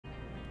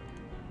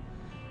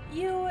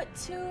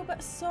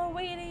YouTube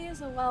sweeties,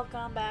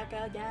 welcome back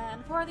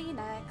again for the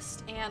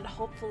next and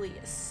hopefully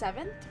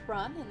 7th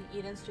run in the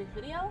Eden Streak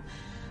video,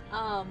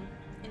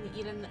 in the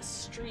Eden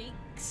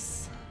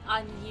Streaks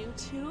on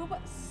YouTube.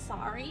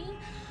 Sorry,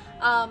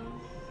 I'm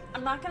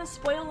not gonna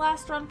spoil the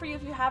last run for you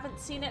if you haven't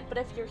seen it, but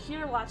if you're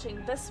here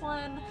watching this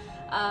one,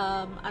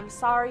 I'm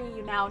sorry.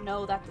 You now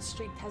know that the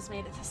streak has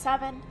made it to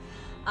 7,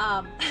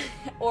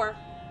 or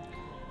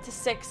to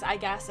 6, I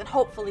guess, and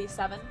hopefully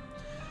 7.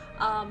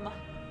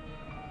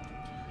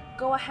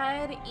 Go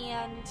ahead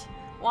and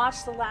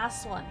watch the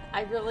last one.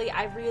 I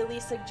really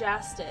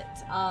suggest it.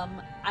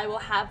 I will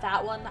have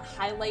that one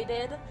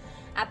highlighted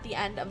at the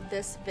end of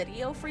this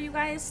video for you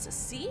guys to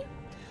see.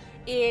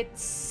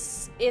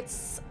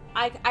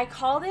 I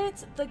called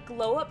it the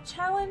glow up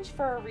challenge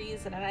for a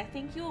reason, and I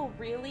think you'll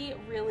really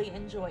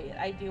enjoy it.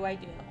 I do.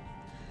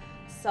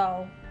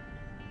 So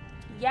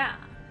yeah,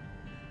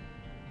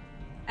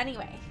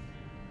 anyway,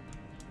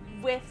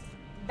 with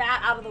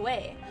that out of the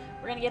way,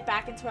 we're gonna get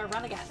back into our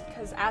run again,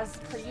 because as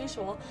per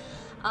usual,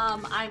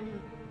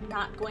 I'm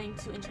not going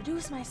to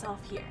introduce myself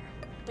here.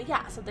 But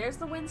yeah, so there's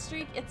the win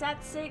streak. It's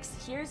at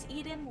 6. Here's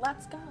Eden.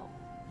 Let's go.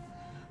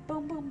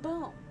 Boom, boom,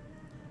 boom.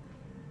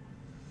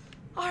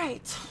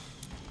 Alright.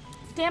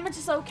 Damage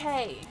is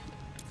okay.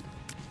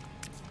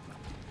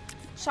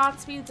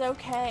 Shot speed's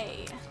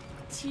okay.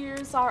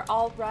 Tears are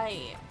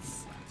alright.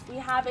 We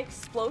have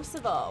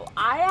Explosivo.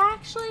 I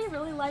actually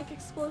really like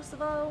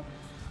Explosivo.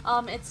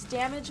 It's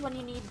damage when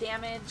you need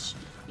damage.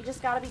 You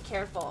just gotta be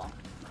careful.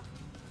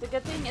 The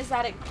good thing is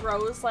that it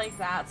grows like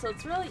that, so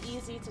it's really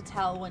easy to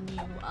tell when you,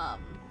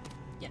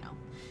 you know,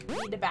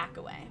 need to back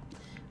away.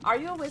 Are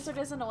You a Wizard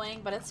is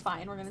annoying, but it's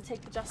fine. We're gonna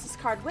take the Justice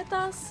card with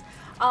us.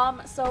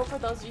 So for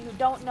those of you who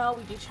don't know,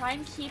 we do try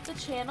and keep the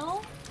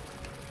channel,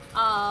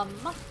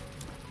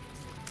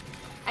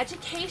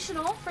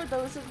 educational for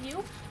those of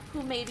you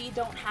who maybe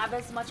don't have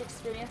as much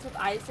experience with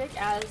Isaac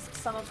as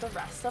some of the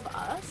rest of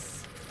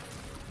us.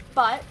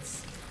 But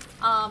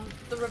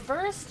the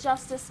reverse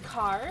justice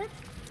card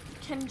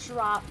can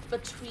drop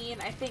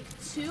between, I think,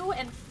 2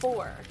 and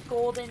 4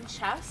 golden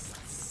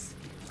chests.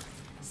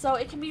 So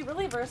it can be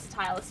really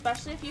versatile,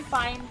 especially if you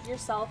find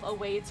yourself a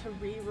way to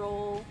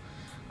reroll,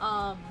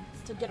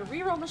 to get a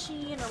reroll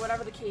machine or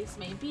whatever the case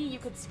may be. You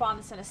could spawn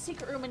this in a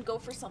secret room and go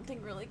for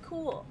something really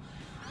cool.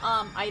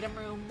 Item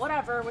room,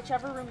 whatever,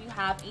 whichever room you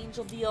have,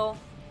 angel deal,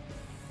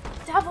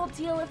 devil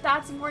deal if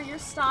that's more your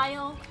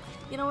style.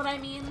 You know what I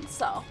mean?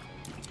 So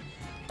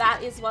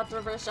that is what the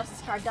reverse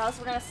justice card does.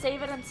 We're going to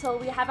save it until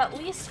we have at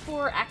least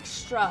 4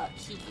 extra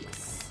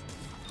keys.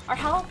 Our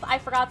health, I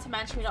forgot to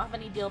mention, we don't have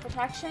any deal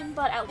protection,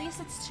 but at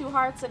least it's 2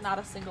 hearts and not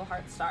a single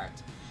heart start.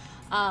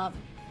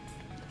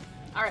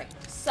 Alright,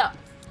 so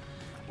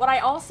what I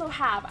also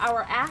have,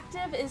 our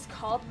active is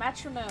called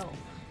Metronome,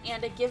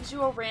 and it gives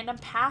you a random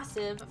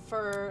passive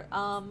for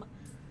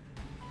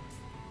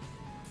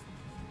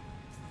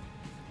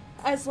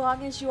as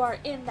long as you are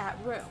in that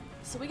room.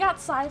 So we got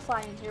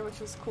sci-fi in here,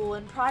 which was cool,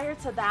 and prior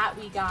to that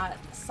we got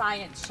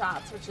science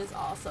shots, which is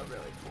also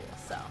really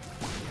cool.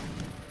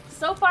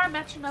 So far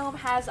Metronome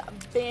has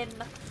been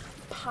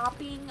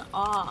popping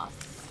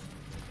off.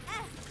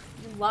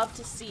 You love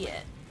to see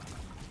it.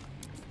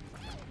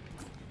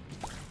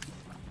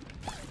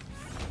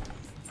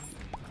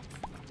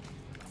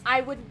 I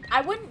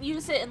wouldn't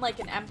use it in like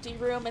an empty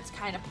room. It's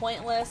kind of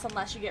pointless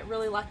unless you get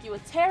really lucky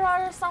with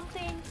Terra or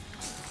something.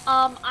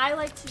 I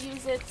like to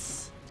use it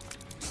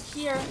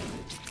here,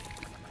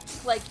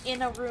 like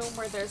in a room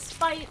where there's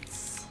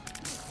fights,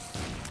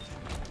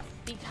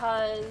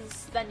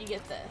 because then you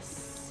get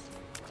this.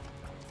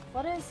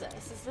 What is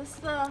this? Is this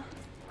the...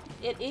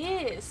 It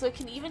is. So it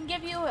can even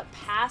give you a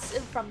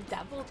passive from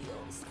devil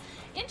deals.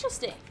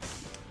 Interesting.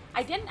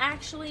 I didn't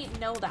actually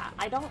know that.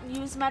 I don't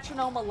use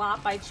Metronome a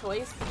lot by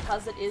choice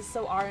because it is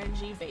so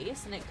RNG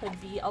based and it could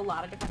be a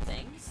lot of different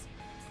things.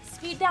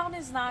 Speed down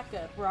is not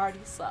good. We're already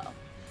slow.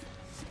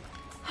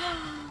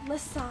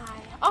 Let's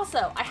sigh.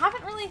 Also, I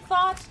haven't really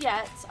thought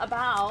yet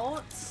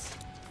about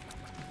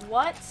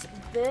what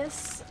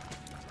this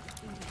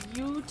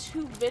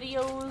YouTube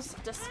video's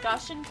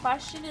discussion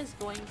question is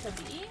going to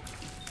be.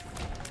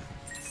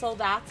 So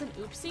that's an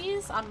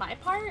oopsies on my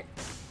part.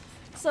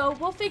 So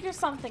we'll figure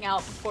something out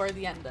before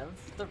the end of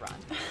the run.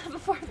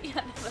 Before the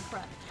end of the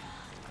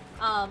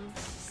run.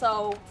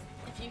 So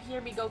if you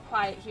hear me go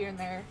quiet here and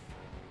there,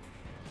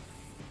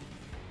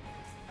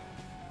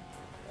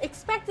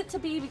 expect it to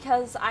be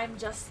because I'm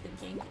just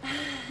thinking.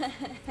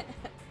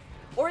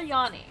 Or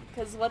yawning,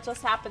 because what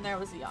just happened there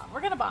was a yawn.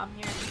 We're gonna bomb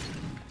here.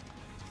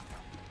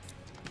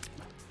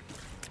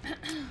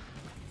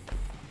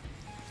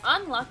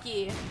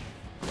 Unlucky.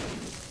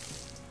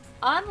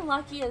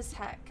 Unlucky as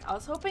heck. I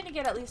was hoping to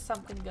get at least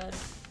something good.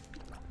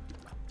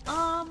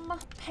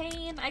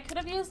 Pain. I could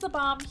have used the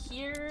bomb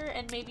here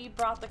and maybe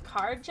brought the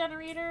card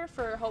generator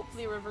for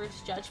hopefully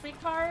reverse judgment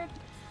card,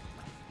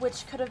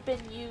 which could have been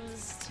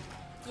used,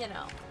 you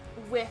know,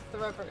 with the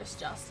reverse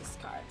justice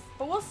card.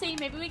 But we'll see.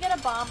 Maybe we get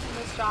a bomb from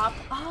this drop.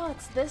 Oh,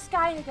 it's this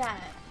guy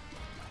again.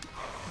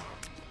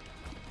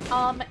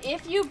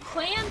 If you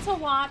plan to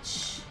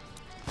watch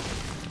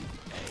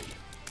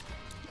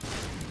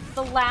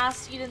the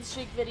last Eden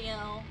Streak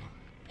video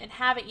and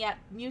haven't yet,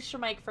 mute your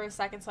mic for a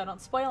second so I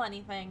don't spoil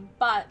anything,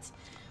 but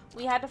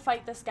we had to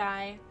fight this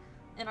guy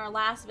in our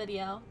last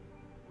video,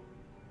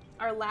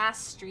 our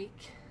last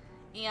streak,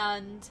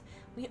 and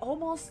we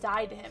almost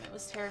died to him. It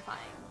was terrifying.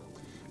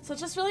 So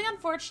it's just really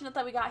unfortunate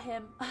that we got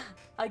him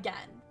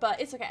again,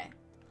 but it's okay.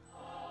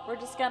 We're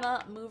just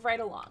gonna move right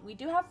along. We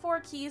do have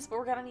 4 keys, but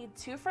we're gonna need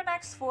 2 for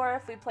next 4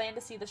 if we plan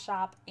to see the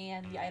shop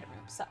and the item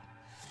room. So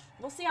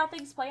we'll see how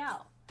things play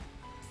out.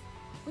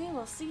 We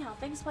will see how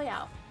things play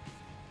out.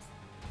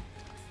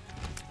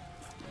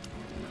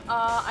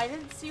 I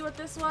didn't see what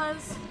this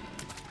was.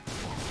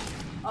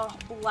 Oh,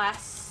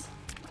 bless.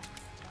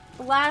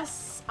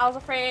 Bless. I was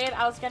afraid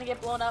I was gonna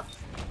get blown up.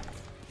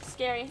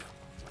 Scary.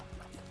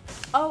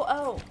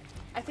 Oh.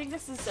 I think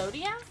this is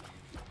Zodiac?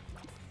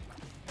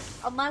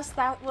 Unless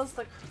that was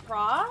the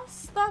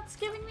cross that's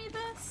giving me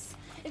this.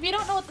 If you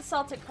don't know what the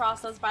Celtic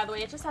cross is, by the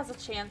way, it just has a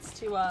chance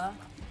to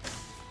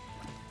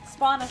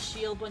spawn a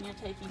shield when you're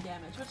taking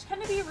damage, which can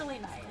be really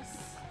nice.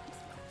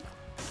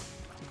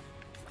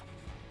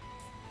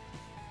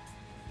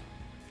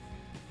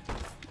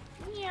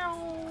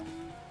 Meow.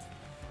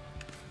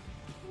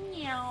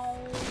 Meow.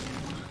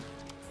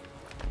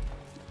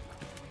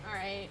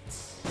 Alright.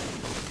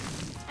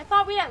 I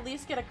thought we'd at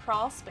least get a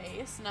crawl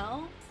space,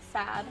 no?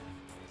 Sad.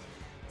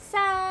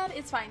 Sad.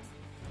 It's fine.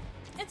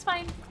 It's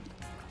fine.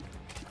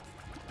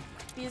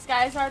 These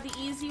guys are the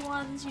easy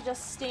ones. You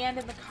just stand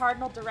in the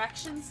cardinal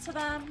directions to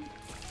them.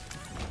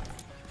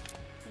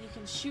 And you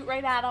can shoot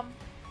right at them.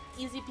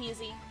 Easy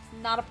peasy.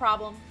 Not a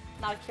problem.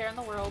 Not a care in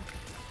the world.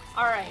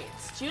 Alright.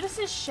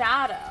 Judas's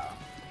Shadow.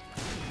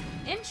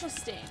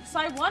 Interesting. So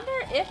I wonder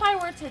if I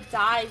were to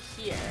die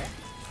here,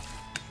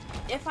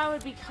 if I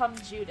would become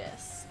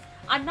Judas.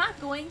 I'm not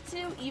going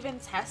to even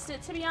test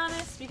it, to be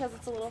honest, because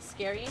it's a little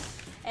scary.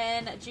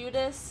 And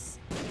Judas,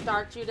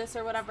 Dark Judas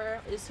or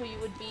whatever, is who you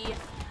would be.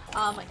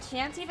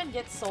 Can't even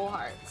get soul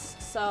hearts.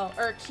 So,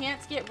 or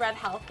can't get red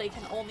health. They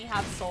can only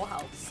have soul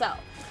health. So,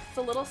 it's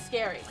a little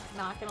scary,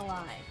 not gonna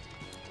lie.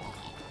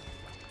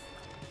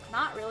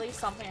 Not really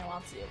something I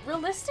want to do.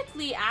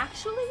 Realistically,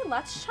 actually,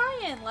 let's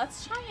try and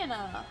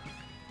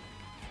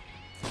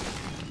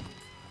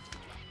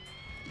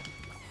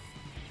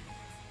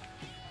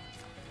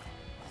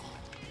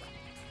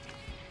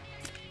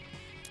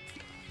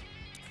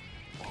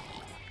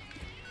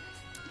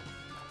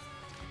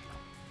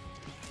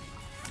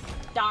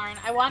darn,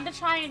 I wanted to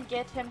try and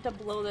get him to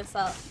blow this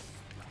up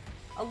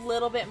a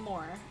little bit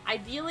more.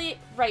 Ideally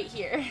right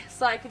here,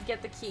 so I could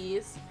get the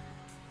keys.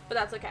 But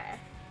that's okay.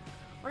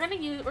 We're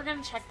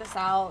gonna check this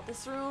out.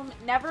 This room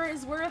never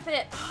is worth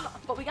it.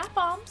 But we got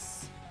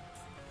bombs.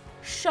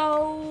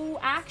 So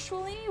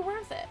actually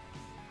worth it.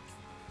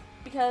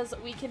 Because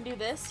we can do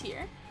this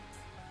here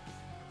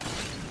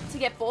to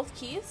get both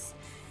keys,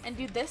 and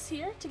do this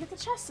here to get the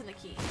chest and the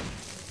key.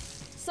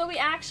 So we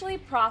actually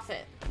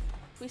profit.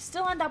 We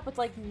still end up with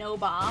like no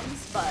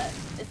bombs, but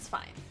it's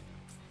fine.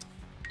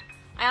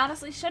 I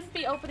honestly shouldn't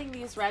be opening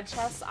these red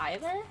chests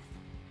either.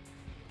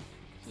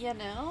 You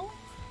know?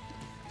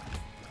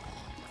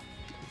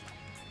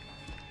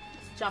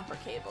 Jumper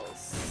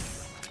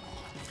cables.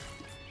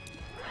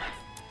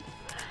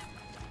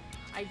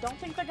 I don't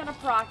think they're gonna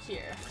proc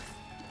here.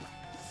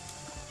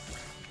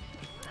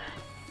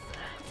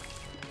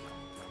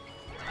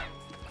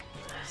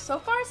 So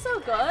far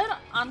so good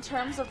on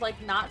terms of like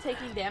not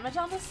taking damage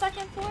on the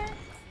second floor.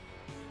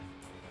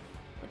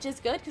 Which is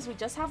good because we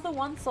just have the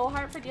 1 soul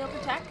heart for deal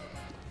protect.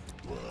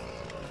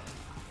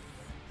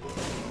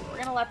 We're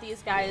gonna let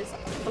these guys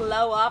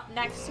blow up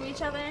next to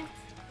each other.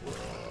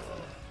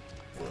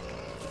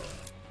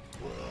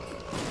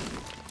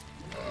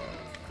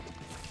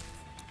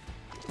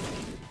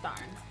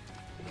 Darn.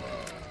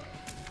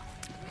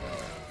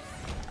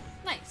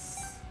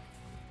 Nice.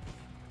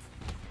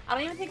 I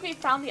don't even think we've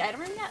found the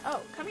item room yet. Oh,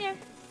 come here.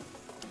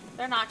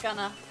 They're not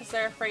gonna, because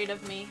they're afraid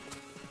of me.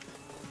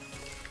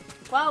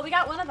 Well, we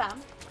got one of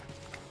them.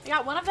 We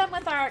got one of them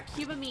with our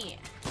cube of meat.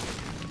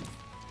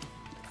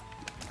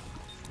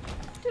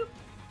 Doop.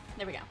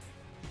 There we go.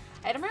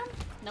 Item room?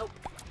 Nope.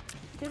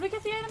 Did we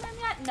get the item room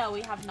yet? No, we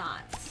have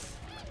not.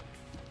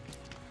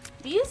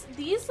 These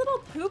little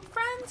poop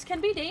friends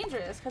can be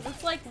dangerous because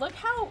it's like, look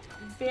how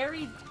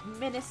very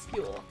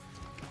minuscule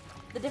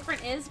the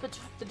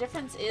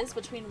difference is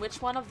between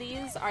which one of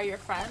these are your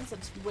friends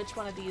and which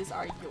one of these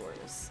are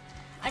yours.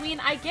 I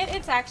mean, I get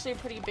it's actually a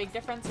pretty big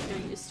difference if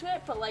you're used to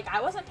it, but like I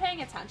wasn't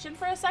paying attention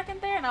for a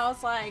second there and I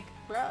was like,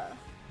 bruh,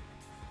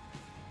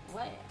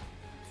 what?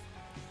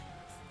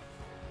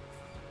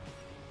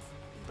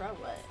 Bruh,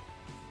 what?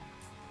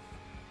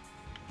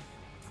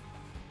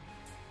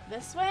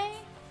 This way?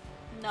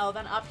 No,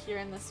 then up here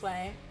in this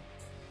way.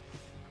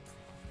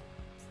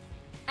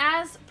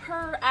 As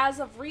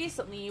of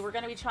recently, we're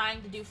gonna be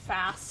trying to do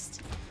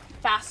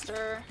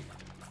faster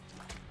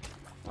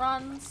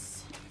runs.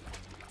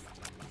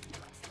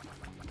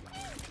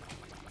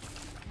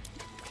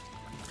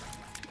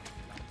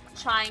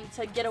 Trying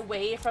to get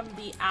away from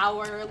the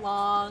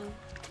hour-long,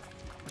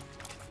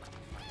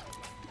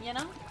 you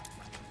know?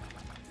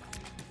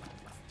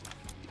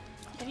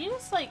 Can you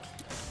just, like,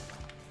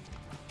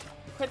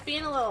 quit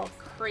being a little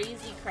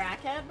crazy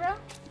crackhead, bro?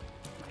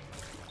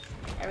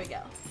 There we go.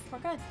 We're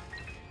good.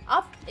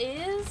 Up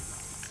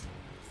is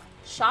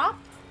shop.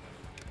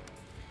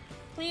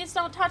 Please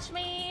don't touch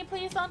me.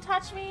 Please don't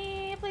touch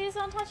me. Please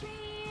don't touch me.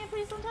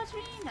 Please don't touch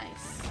me.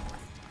 Nice.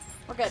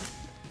 We're good.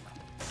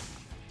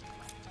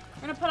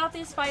 We're gonna put out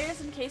these fires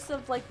in case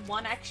of like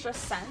 1 extra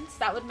cent.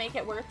 That would make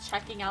it worth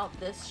checking out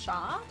this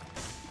shop.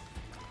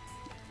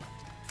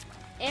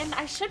 And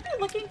I should be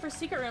looking for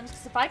secret rooms,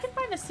 because if I can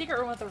find a secret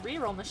room with a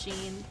reroll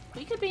machine,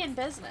 we could be in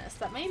business.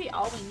 That may be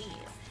all we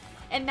need.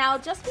 And now,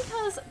 just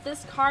because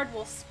this card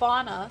will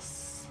spawn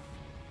us,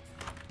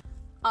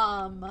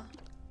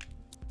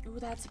 ooh,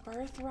 that's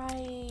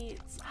birthright.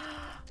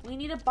 We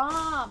need a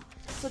bomb.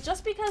 So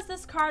just because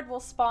this card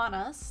will spawn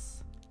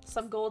us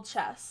some gold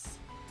chests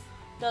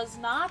does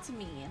not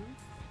mean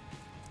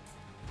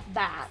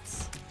that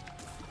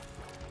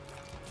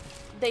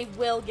they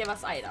will give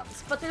us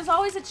items. But there's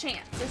always a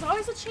chance. There's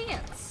always a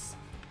chance.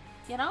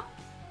 You know?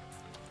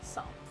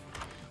 So,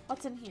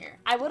 what's in here?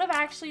 I would have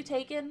actually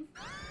taken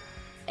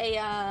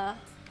a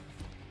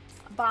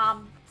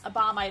bomb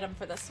item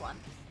for this one.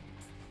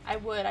 I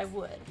would.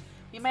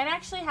 We might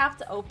actually have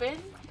to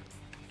open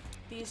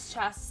these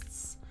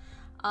chests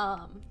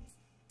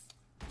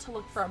to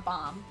look for a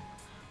bomb.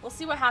 We'll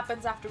see what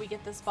happens after we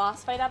get this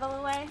boss fight out of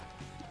the way.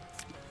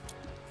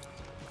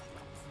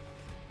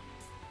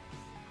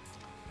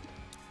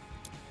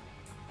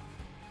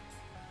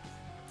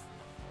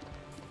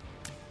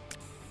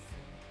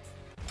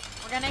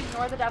 We're gonna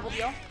ignore the devil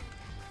deal.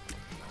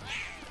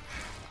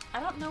 I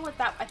don't know what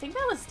that... I think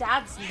that was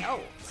Dad's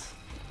note.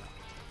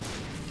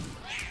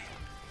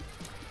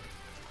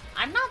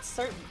 I'm not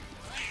certain.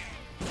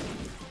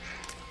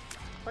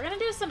 We're gonna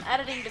do some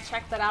editing to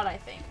check that out, I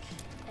think.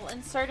 We'll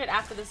insert it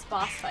after this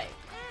boss fight.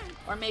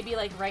 Or maybe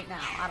like right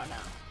now. I don't know.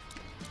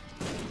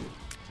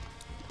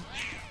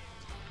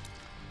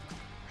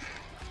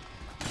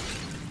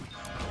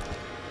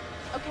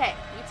 Okay,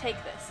 we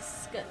take this.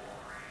 This is good.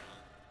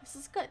 This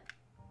is good.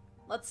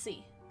 Let's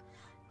see.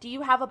 Do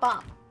you have a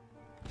bomb?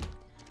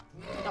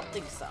 I don't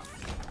think so.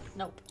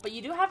 Nope. But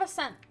you do have a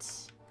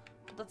scent.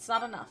 But that's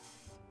not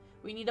enough.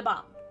 We need a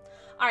bomb.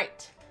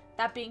 Alright.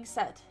 That being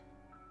said,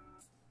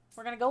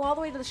 we're gonna go all the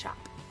way to the shop.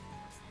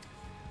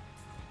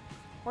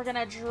 We're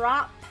gonna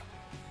drop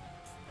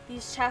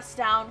these chests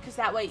down, because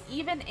that way,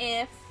 even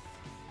if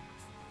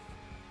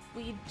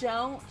we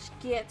don't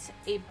get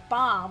a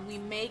bomb, we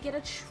may get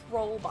a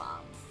troll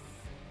bomb.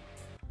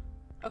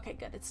 Okay,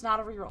 good. It's not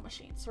a reroll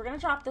machine. So we're gonna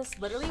drop this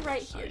literally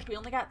right here. We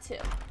only got 2.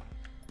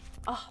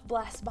 Oh,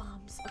 blast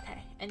bombs.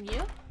 Okay, and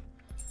you?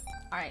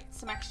 Alright,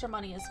 some extra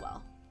money as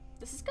well.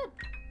 This is good.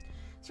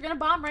 So we're gonna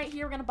bomb right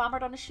here. We're gonna bomb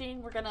our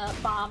machine. We're gonna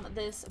bomb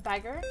this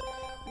beggar.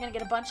 We're gonna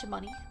get a bunch of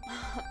money.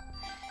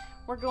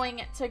 We're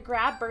going to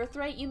grab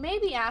birthright. You may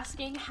be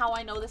asking how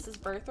I know this is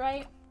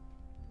birthright.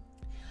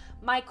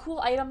 My cool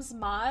items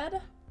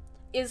mod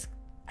is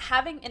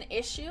having an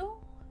issue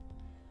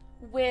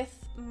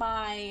with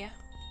my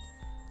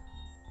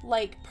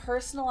like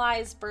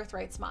personalized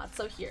birthrights mod.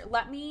 So here,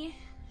 let me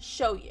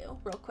show you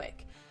real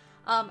quick.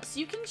 So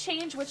you can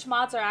change which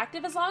mods are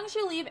active as long as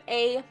you leave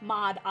a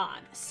mod on.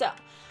 So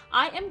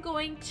I am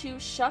going to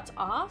shut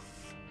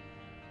off,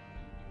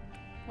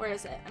 where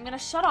is it? I'm going to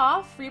shut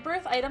off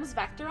rebirth items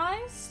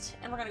vectorized,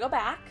 and we're going to go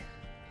back.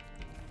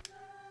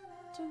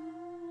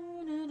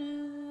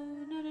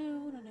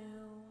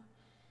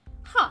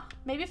 Huh,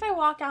 maybe if I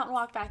walk out and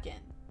walk back in.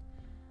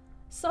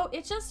 So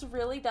it just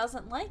really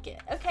doesn't like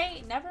it.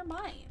 Okay, never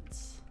mind.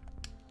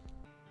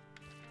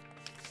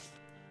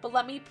 But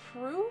let me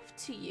prove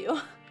to you.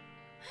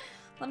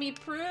 Let me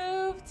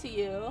prove to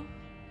you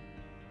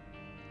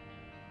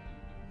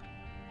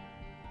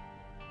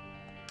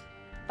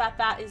that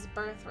that is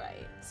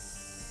birthright.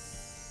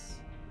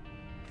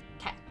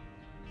 Okay.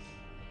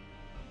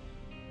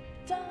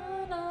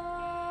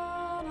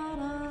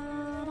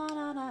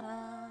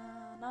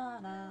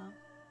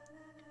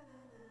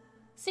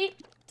 See?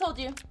 Told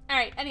you.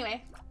 Alright,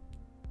 anyway.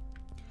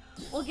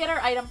 We'll get our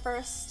item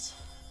first.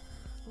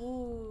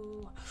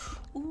 Ooh.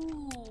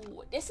 Ooh.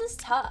 This is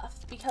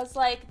tough because,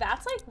 like,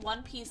 that's, like,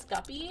 one piece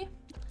guppy.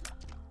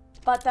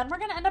 But then we're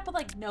gonna end up with,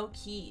 like, no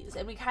keys.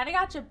 And we kind of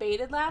got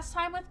debated last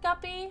time with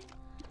guppy.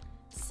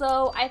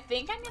 So I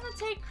think I'm gonna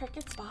take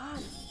Cricket's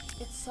body.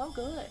 It's so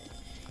good.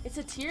 It's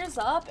a tears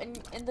up, and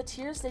the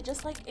tears, they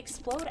just, like,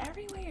 explode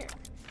everywhere.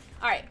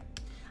 Alright.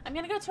 I'm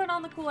gonna go turn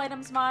on the cool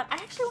items mod. I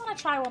actually want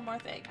to try one more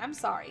thing. I'm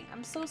sorry.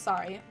 I'm so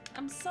sorry.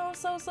 I'm so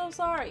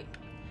sorry.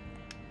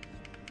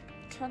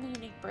 Turn the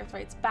unique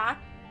birthrights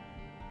back.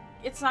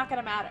 It's not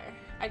gonna matter.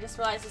 I just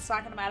realized it's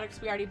not gonna matter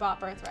because we already bought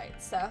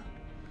birthrights, so.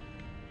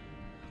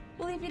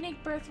 We'll leave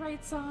unique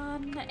birthrights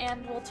on,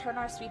 and we'll turn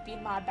our sweet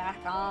bean mod back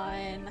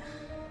on.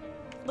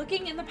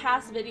 Looking in the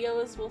past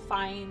videos,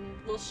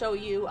 we'll show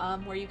you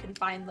where you can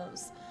find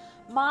those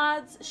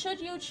mods. Should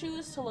you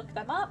choose to look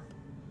them up,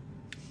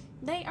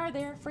 they are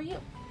there for you.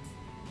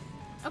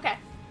 Okay.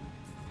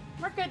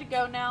 We're good to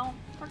go now.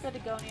 We're good to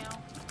go now.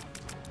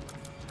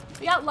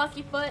 We got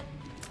Lucky Foot.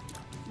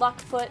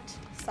 Luckfoot.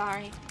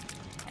 Sorry.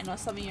 I know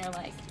some of you are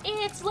like,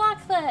 it's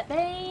Luckfoot,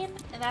 Bane!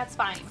 And that's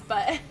fine,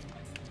 but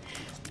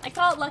I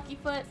call it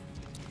Luckyfoot.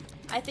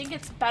 I think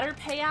it's better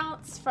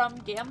payouts from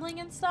gambling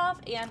and stuff,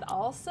 and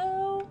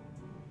also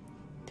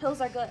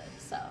pills are good,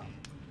 so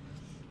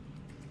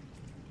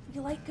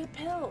you like good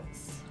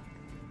pills.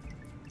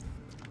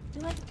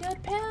 You like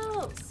good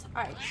pills.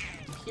 Alright,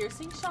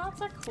 piercing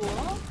shots are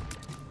cool.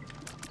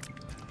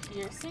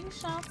 Piercing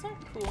shots are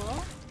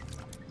cool.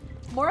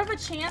 More of a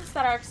chance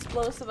that our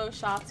explosive-o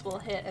shots will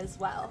hit as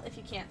well, if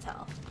you can't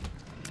tell.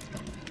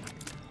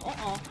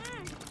 Uh-oh.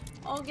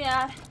 Oh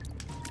god.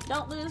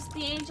 Don't lose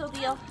the angel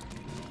deal.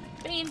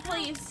 Bane,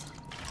 please.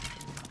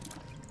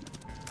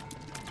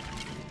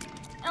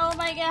 Oh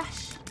my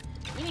gosh.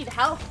 We need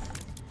help.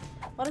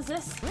 What is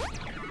this?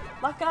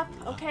 Luck up.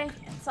 Okay,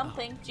 it's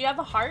something. Do you have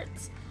a heart?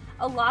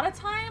 A lot of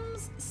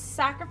times,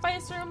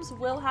 sacrifice rooms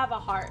will have a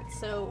heart,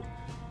 so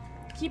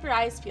keep your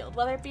eyes peeled.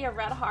 Whether it be a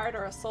red heart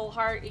or a soul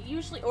heart, it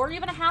usually, or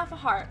even a half a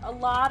heart, a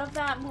lot of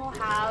them will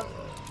have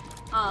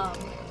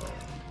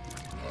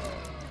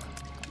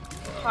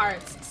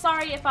hearts.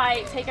 Sorry if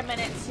I take a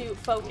minute to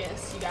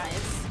focus, you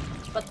guys,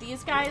 but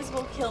these guys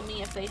will kill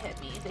me if they hit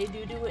me. They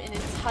do an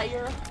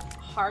entire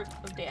heart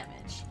of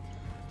damage.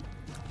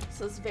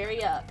 So it's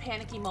very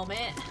panicky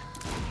moment.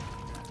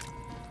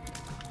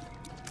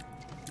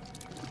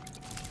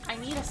 I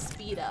need a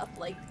speed up,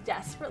 like,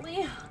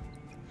 desperately.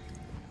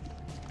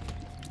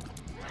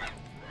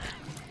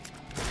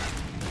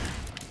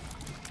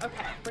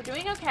 Okay, we're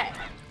doing okay.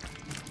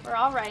 We're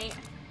alright.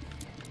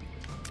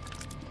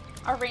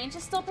 Our range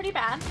is still pretty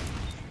bad.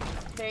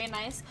 Very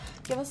nice.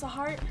 Give us a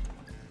heart.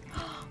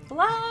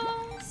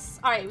 Bless!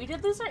 Alright, we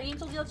did lose our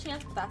angel deal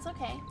chance, but that's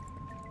okay.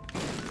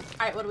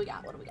 Alright, what do we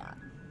got? What do we got?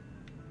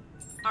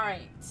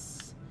 Alright.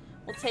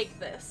 We'll take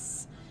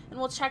this. And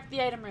we'll check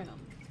the item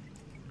room.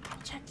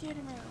 Check the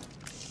item room.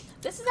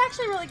 This is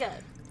actually really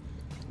good.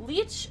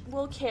 Leech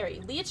will carry.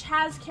 Leech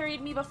has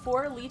carried me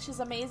before. Leech is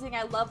amazing.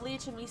 I love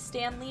Leech, and we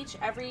stan Leech.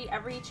 Every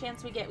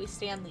chance we get, we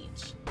stan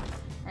Leech.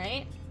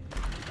 Right?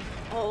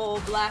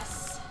 Oh,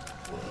 bless.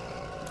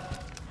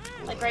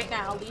 Like right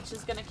now, Leech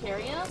is gonna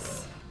carry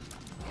us.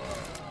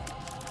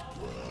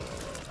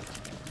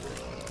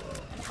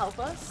 And help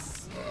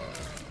us.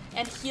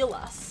 And heal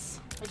us,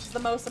 which is the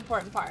most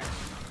important part.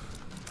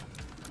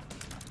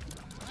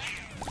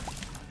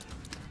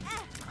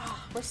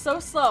 We're so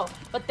slow.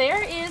 But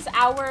there is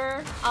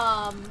our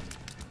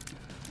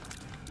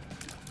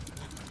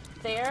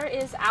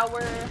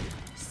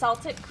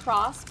Celtic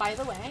Cross, by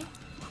the way.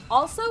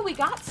 Also, we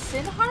got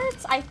Sin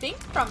Hearts, I think,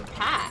 from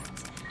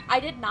Pact. I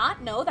did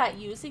not know that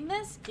using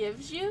this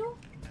gives you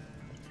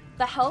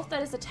the health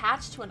that is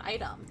attached to an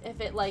item if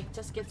it, like,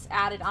 just gets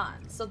added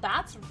on. So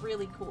that's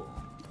really cool.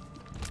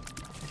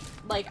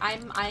 Like,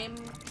 I'm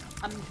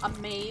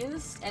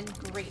amazed and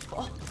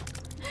grateful.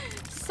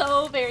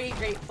 So very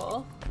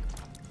grateful.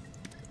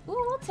 Ooh,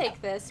 we'll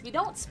take this. We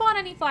don't spawn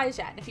any flies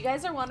yet. If you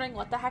guys are wondering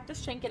what the heck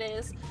this trinket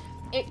is,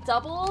 it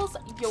doubles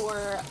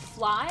your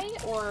fly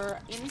or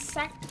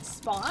insect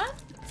spawn.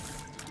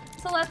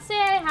 So let's say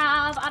I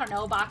have, I don't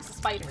know, a box of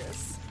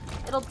spiders.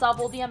 It'll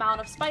double the amount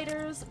of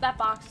spiders that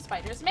box of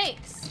spiders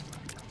makes.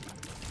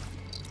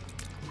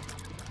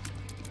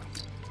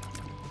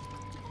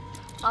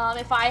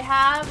 If I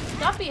have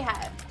Guppy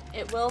Head,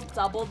 it will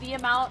double the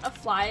amount of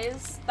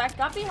flies that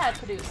Guppy Head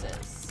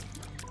produces.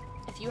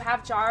 If you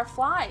have Jar of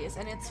Flies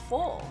and it's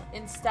full,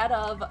 instead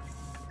of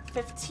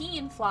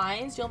 15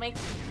 flies, you'll make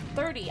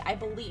 30, I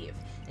believe,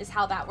 is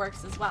how that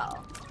works as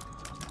well.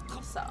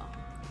 So.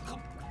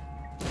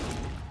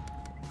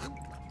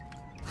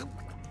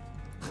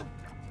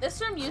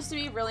 This room used to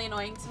be really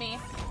annoying to me,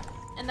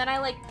 and then I,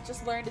 like,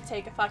 just learned to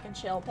take a fucking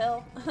chill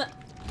pill.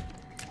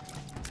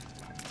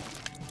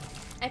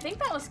 I think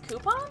that was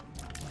Coupon?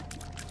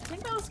 I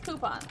think that was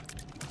Coupon.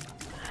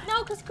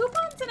 No, because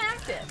Coupon's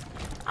inactive.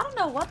 I don't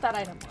know what that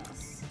item was.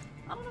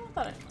 I don't know what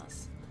that item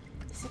was.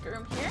 The secret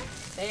room here?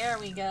 There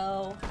we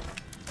go.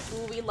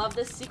 Ooh, we love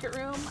this secret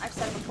room. I've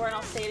said it before and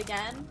I'll say it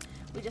again.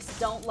 We just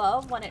don't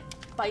love when it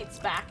bites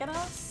back at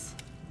us.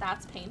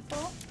 That's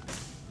painful.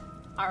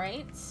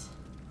 Alright.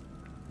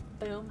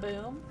 Boom,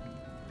 boom.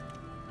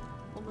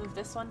 We'll move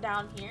this one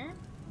down here.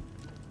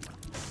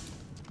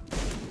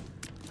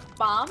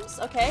 Bombs.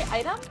 Okay,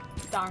 item.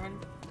 Darn.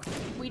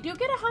 We do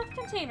get a health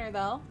container,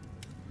 though.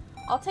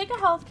 I'll take a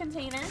health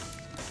container.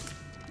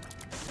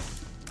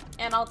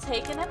 And I'll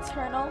take an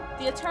Eternal.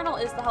 The Eternal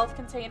is the health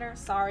container.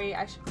 Sorry,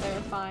 I should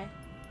clarify.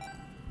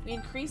 We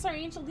increase our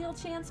Angel Deal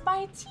chance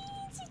by a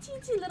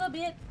teensy little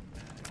bit.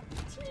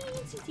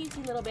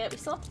 Teensy little bit. We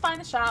still have to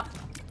find the shop.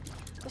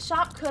 The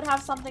shop could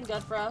have something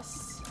good for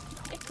us.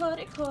 It could,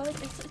 it could.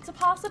 It's a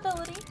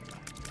possibility.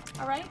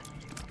 Alright?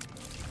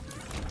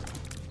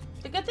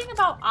 The good thing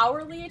about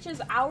our Leech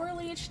is our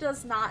Leech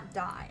does not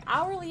die.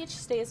 Our Leech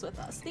stays with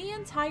us the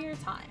entire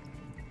time.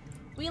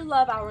 We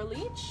love our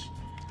Leech.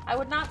 I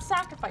would not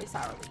sacrifice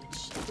our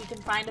Leech. If we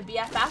can find a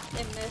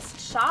BFF in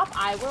this shop,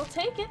 I will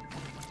take it.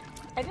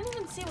 I didn't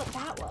even see what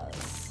that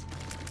was.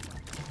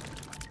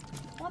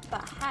 What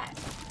the heck?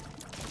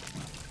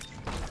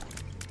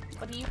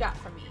 What do you got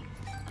for me?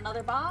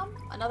 Another bomb?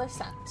 Another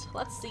scent.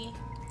 Let's see.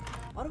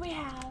 What do we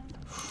have?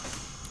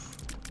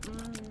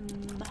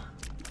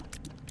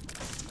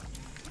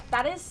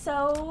 That is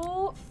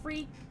so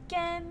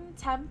freaking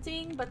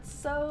tempting, but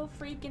so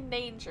freaking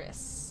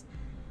dangerous.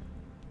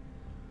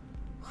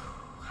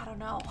 I don't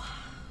know.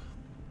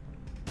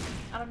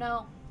 I don't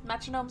know.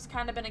 Metronome's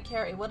kind of been a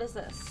carry. What is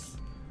this?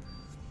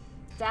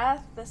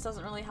 Death? This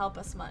doesn't really help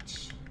us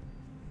much.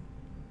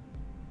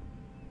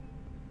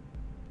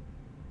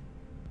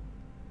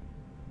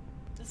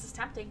 This is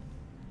tempting.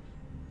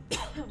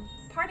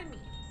 Pardon me.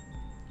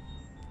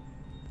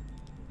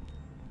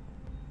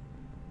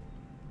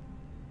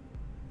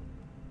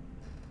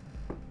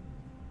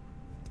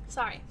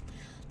 Sorry.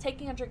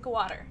 Taking a drink of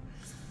water.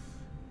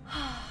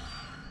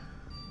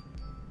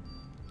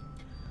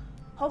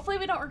 Hopefully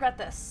we don't regret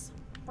this.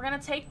 We're gonna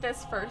take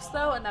this first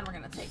though, and then we're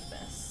gonna take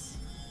this.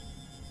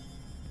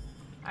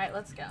 Alright,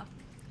 let's go.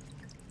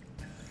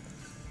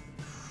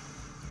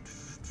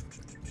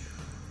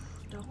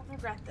 Don't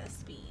regret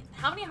this, Bean.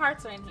 How many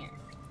hearts are in here?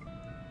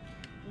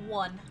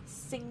 One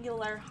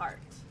singular heart.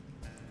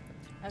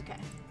 Okay.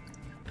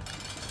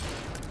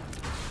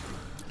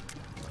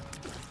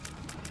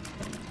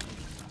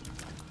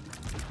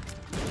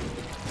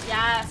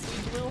 Yes,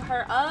 we blew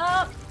her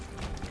up.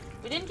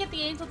 We didn't get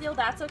the angel deal.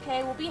 That's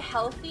okay. We'll be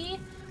healthy.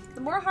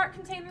 The more heart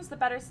containers, the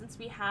better, since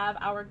we have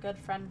our good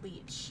friend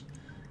Leech.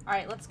 All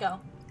right, let's go.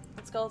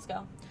 Let's go. Let's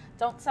go.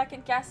 Don't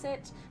second guess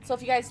it. So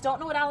if you guys don't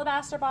know what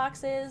Alabaster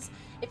Box is,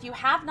 if you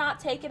have not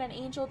taken an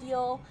angel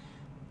deal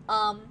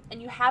and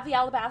you have the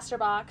Alabaster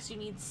Box, you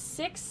need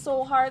 6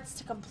 soul hearts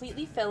to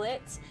completely fill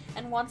it.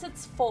 And once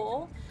it's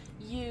full,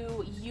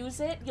 you use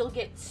it. You'll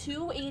get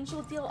 2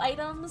 angel deal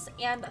items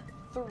and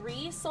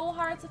 3 soul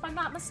hearts, if I'm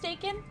not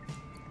mistaken.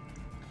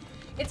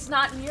 It's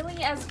not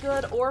nearly as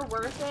good or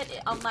worth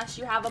it unless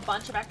you have a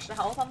bunch of extra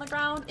health on the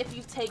ground if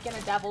you've taken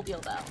a devil deal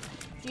though.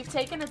 If you've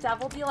taken a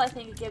devil deal, I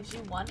think it gives you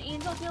 1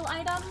 angel deal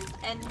item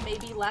and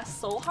maybe less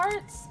soul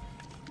hearts.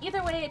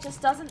 Either way, it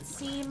just doesn't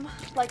seem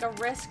like a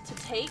risk to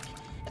take.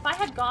 If I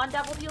had gone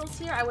devil deals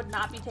here, I would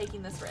not be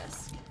taking this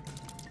risk.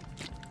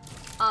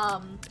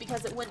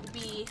 Because it wouldn't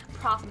be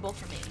profitable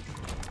for me.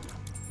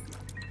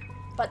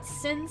 But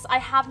since I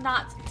have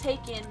not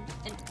taken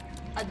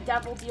a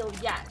devil deal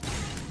yet,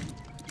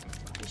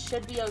 we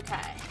should be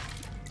okay.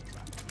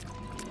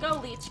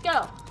 Go, Leech,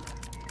 go.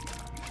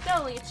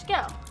 Go, Leech,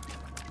 go.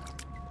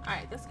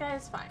 Alright, this guy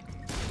is fine.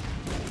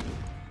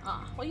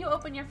 Will you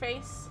open your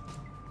face?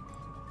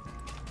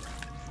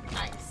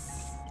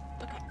 Nice.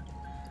 Okay.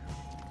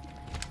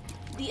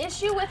 The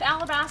issue with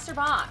Alabaster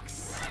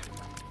Box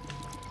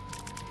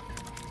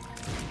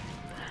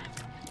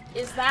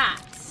is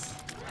that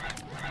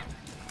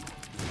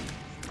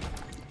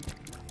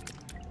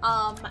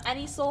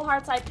any soul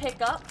hearts I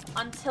pick up,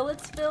 until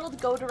it's filled,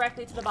 go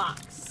directly to the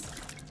box.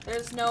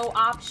 There's no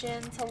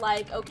option to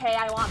like, okay,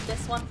 I want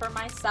this one for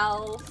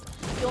myself.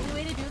 The only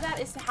way to do that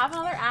is to have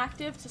another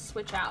active to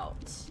switch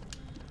out,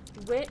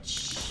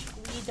 which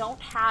we don't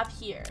have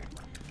here.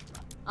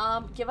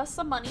 Give us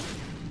some money.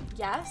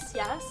 Yes,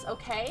 yes,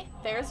 okay.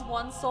 There's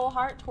 1 soul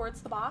heart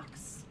towards the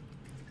box.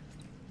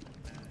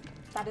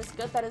 That is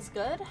good, that is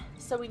good.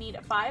 So we need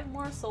 5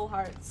 more soul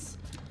hearts.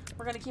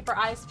 We're gonna keep our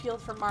eyes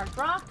peeled for marked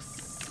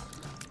rocks.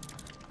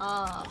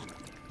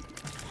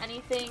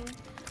 Anything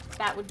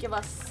that would give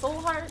us soul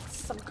hearts,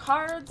 some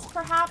cards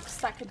perhaps,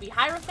 that could be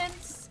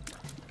hierophants.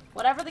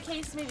 Whatever the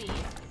case may be,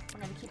 we're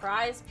gonna keep our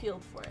eyes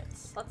peeled for it.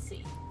 Let's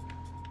see.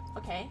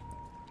 Okay.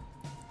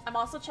 I'm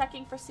also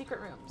checking for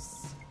secret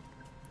rooms.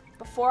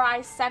 Before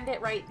I send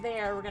it right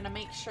there, we're gonna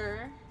make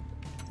sure.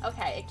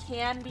 Okay, it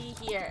can be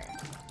here.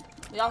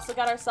 We also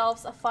got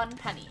ourselves a fun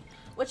penny,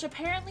 which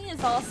apparently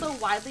is also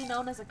widely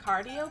known as a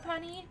cardio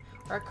penny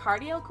or a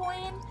cardio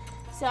coin.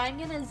 So I'm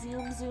gonna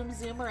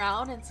zoom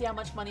around and see how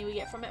much money we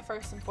get from it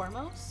first and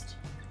foremost.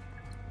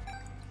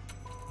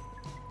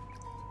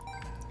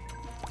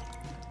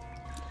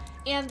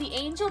 And the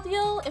angel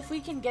deal, if we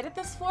can get it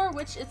this floor,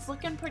 which it's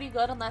looking pretty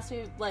good unless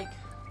we like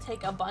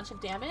take a bunch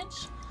of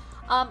damage,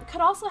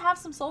 could also have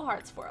some soul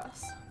hearts for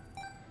us.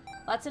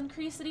 Let's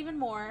increase it even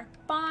more.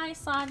 Bye,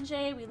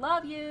 Sanjay, we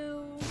love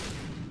you.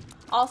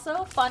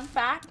 Also, fun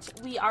fact,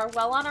 we are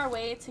well on our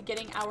way to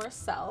getting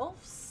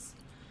ourselves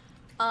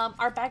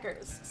our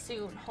beggars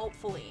soon,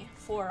 hopefully,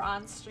 for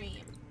on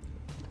stream.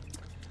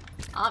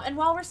 And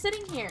while we're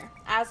sitting here,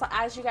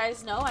 as you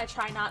guys know, I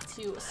try not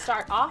to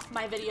start off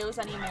my videos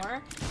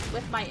anymore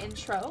with my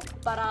intro,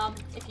 but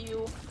if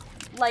you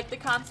like the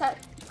content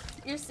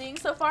you're seeing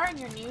so far and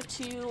you're new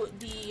to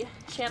the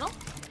channel,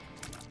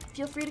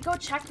 feel free to go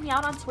check me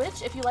out on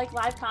Twitch if you like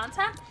live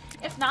content.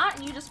 If not,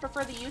 and you just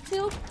prefer the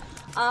YouTube,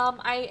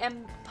 I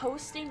am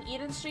posting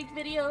Eat and Streak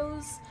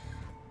videos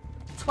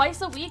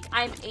twice a week.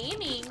 I'm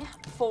aiming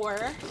for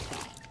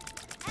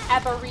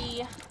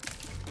every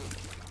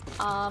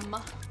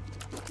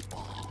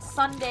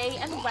Sunday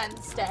and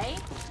Wednesday.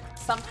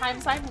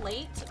 Sometimes I'm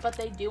late, but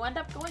they do end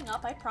up going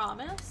up, I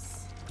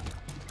promise.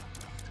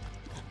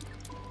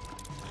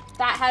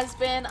 That has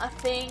been a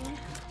thing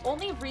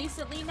Only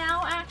recently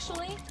now,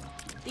 actually,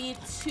 the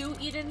 2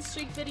 Eden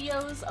streak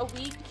videos a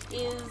week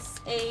is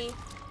a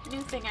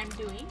new thing I'm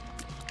doing.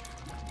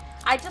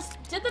 I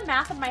just did the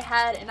math in my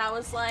head and I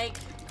was like,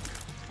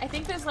 I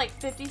think there's like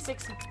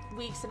 56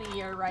 weeks in a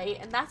year, right?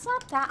 And that's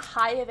not that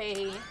high of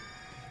a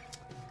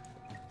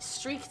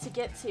streak to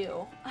get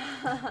to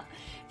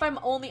if I'm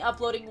only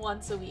uploading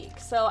once a week.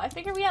 So I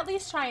figure we at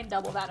least try and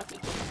double that if we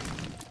can.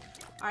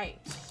 Alright.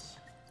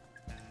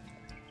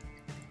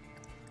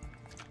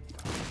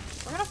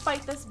 We're gonna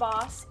fight this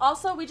boss.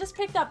 Also, we just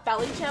picked up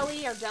Belly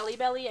Jelly or Jelly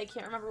Belly. I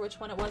can't remember which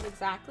one it was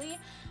exactly.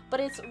 But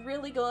it's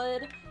really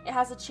good. It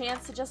has a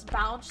chance to just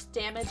bounce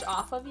damage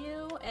off of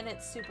you. And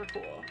it's super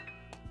cool.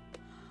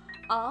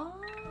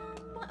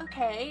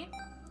 Okay.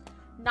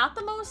 Not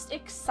the most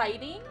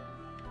exciting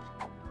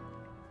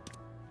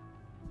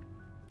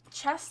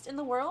chest in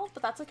the world,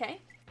 but that's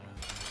okay.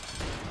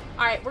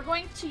 Alright, we're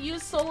going to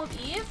use Soul of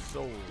Eve.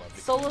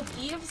 Soul of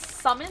Eve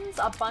summons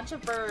a bunch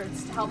of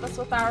birds to help us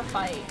with our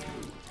fight.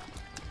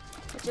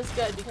 Which is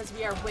good because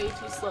we are way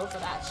too slow for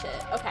that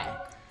shit. Okay.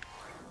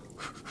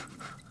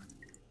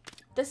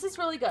 This is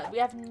really good. We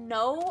have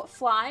no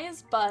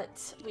flies,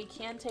 but we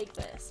can take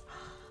this.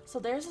 So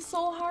there's a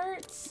soul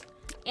heart.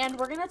 And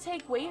we're gonna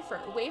take Wafer.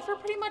 Wafer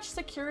pretty much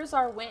secures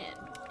our win,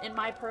 in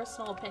my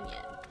personal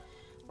opinion.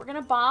 We're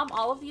gonna bomb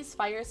all of these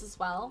fires as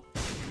well.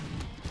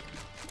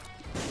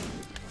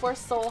 For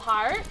soul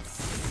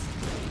hearts.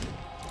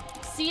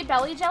 See,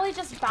 Belly Jelly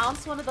just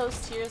bounced one of those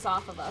tears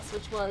off of us,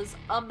 which was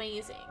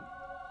amazing.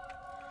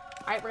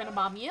 Alright, we're gonna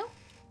bomb you.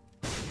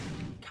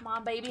 Come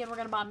on, baby, and we're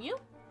gonna bomb you.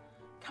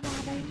 Come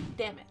on, baby.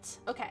 Damn it.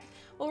 Okay.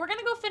 Well, we're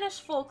gonna go finish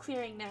full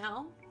clearing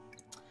now.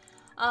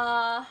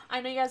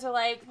 I know you guys are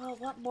like, well,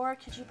 what more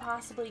could you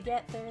possibly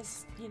get?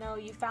 There's, you know,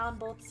 you found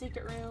both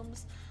secret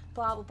rooms,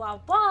 blah, blah, blah,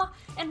 blah.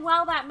 And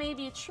while that may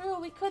be true,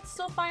 we could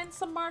still find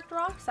some marked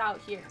rocks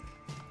out here.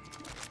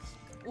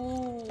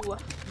 Ooh,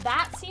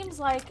 that seems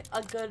like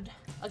a good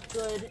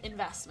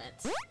investment.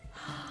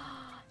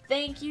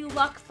 Thank you,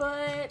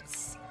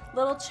 Luckfoot.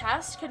 Little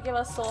chest could give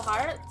us soul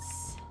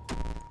hearts.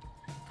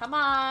 Come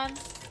on.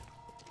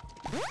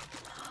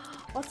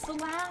 What's the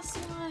last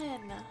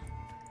one?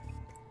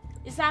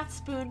 Is that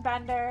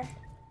Spoonbender?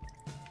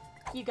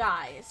 You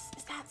guys,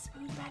 is that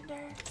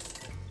Spoonbender?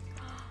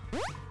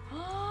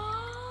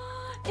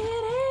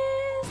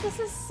 It is! This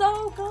is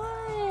so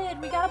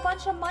good! We got a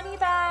bunch of money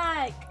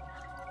back!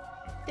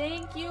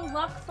 Thank you,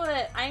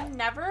 Luckfoot. I'm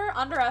never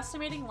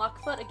underestimating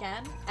Luckfoot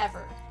again.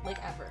 Ever.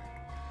 Like, ever.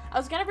 I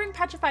was gonna bring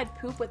Petrified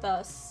Poop with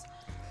us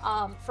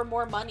for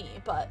more money,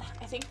 but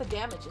I think the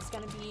damage is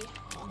gonna be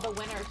the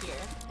winner here.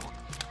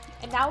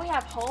 And now we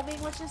have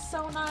homing, which is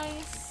so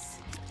nice.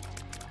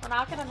 We're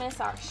not gonna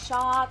miss our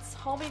shots.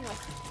 Homing with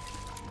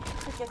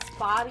Cricket's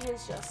body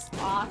is just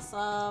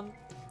awesome.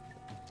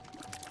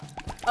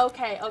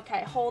 Okay,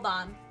 okay, hold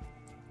on.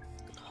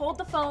 Hold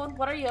the phone.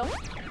 What are you?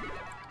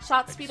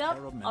 Shot speed up.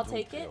 I'll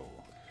take it.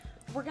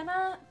 We're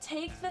gonna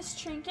take this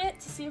trinket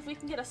to see if we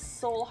can get a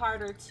soul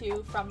heart or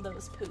 2 from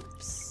those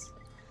poops.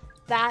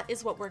 That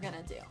is what we're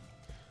gonna do.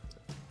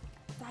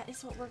 That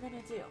is what we're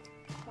gonna do.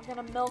 We're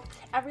gonna milk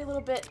every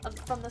little bit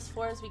from this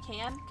floor as we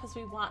can because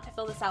we want to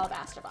fill this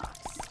alabaster box.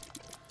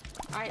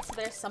 Alright, so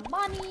there's some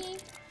money.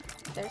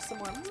 There's some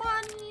more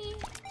money.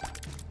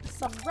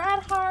 Some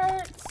red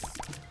hearts.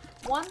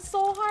 1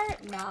 soul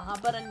heart? Nah,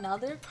 but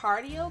another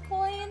cardio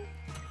coin?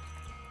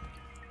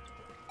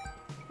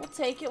 We'll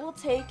take it, we'll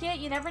take it.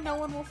 You never know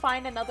when we'll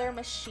find another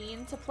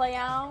machine to play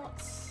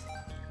out.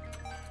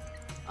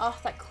 Oh,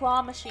 that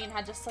claw machine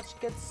had just such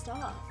good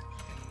stuff.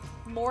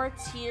 More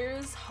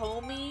tears,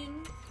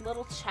 homing,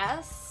 little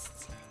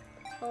chest.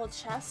 Little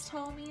chest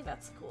homie,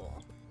 that's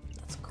cool.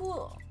 That's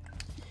cool.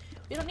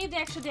 We don't need the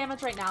extra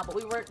damage right now, but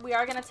we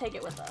are gonna take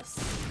it with us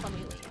when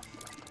we leave.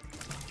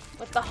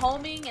 With the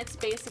homing, it's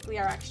basically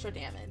our extra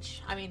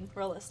damage. I mean,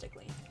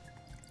 realistically.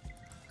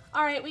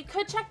 Alright, we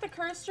could check the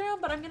cursed room,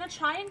 but I'm gonna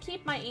try and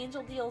keep my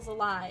angel deals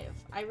alive.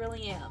 I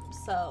really am,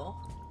 so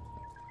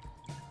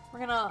we're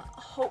gonna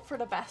hope for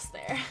the best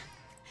there.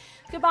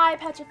 Goodbye,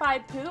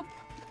 Petrified Poop.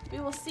 We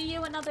will see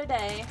you another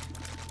day.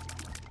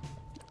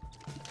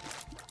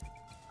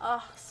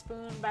 Oh,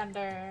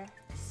 Spoonbender.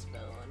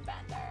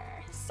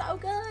 Spoonbender. So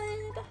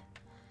good.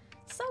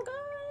 So good.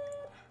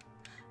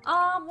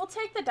 We'll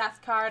take the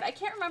death card. I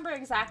can't remember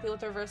exactly what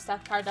the reverse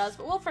death card does,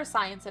 but we'll for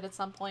science it at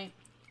some point.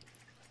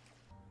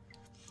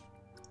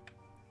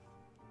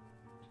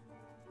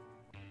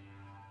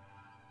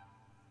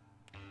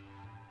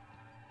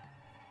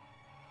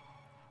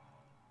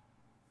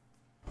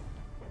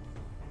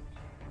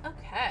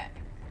 Okay.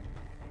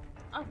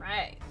 All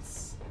right.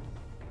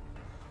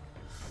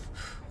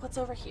 What's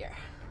over here?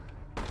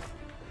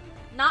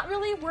 Not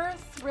really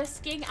worth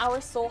risking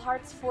our soul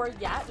hearts for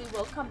yet. We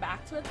will come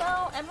back to it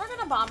though, and we're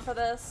gonna bomb for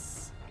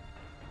this.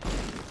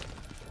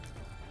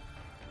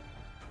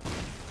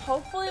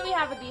 Hopefully we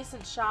have a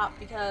decent shop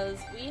because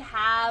we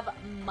have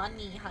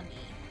money, honey.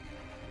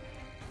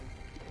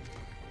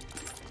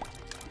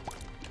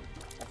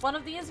 If one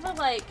of these were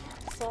like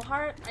soul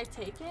heart, I'd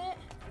take it.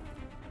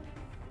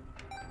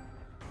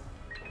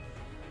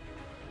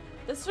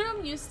 This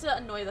room used to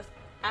annoy the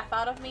F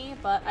out of me,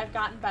 but I've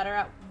gotten better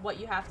at what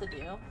you have to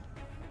do.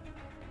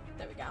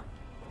 There we go.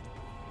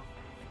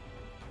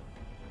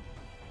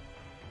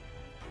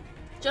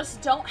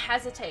 Just don't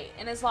hesitate,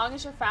 and as long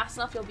as you're fast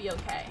enough, you'll be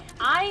okay.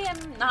 I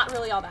am not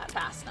really all that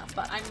fast enough,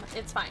 but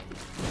it's fine.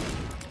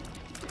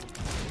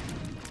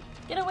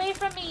 Get away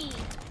from me!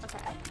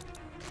 Okay.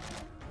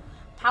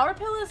 Power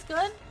pill is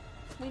good.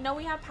 We know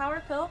we have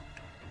power pill.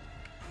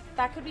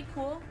 That could be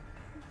cool.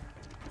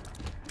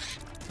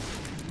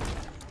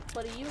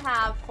 What do you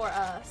have for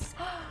us?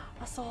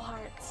 A soul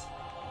heart.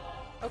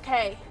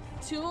 Okay,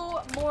 2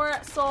 more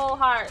soul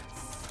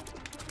hearts.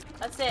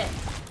 That's it.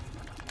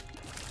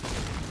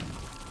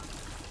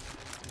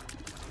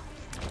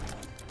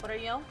 What are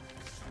you?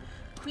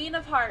 Queen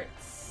of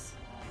Hearts.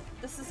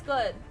 This is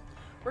good.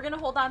 We're gonna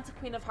hold on to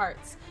Queen of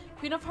Hearts.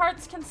 Queen of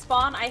Hearts can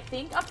spawn, I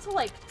think, up to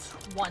like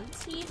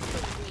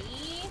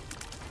 23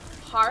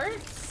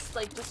 hearts.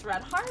 Like just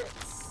red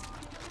hearts.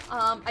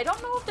 I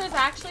don't know if there's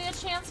actually a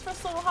chance for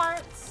soul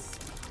hearts.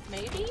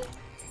 Maybe?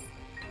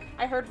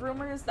 I heard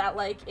rumors that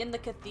like in the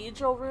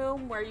cathedral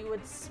room where you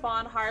would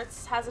spawn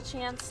hearts has a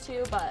chance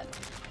to, but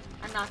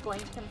I'm not going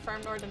to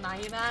confirm nor deny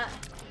you that.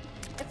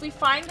 If we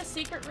find the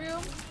secret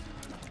room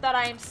that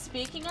I'm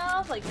speaking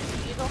of, like the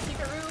cathedral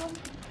secret room,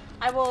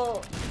 I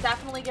will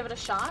definitely give it a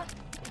shot,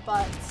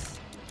 but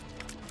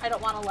I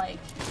don't want to like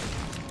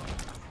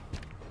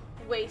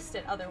waste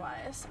it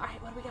otherwise.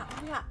 Alright, what do we got? What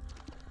do we got?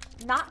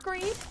 Not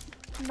greed.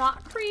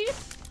 Not greed.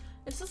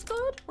 This is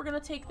good. We're gonna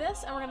take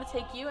this and we're gonna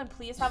take you, and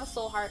please have a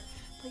soul heart.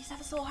 Please have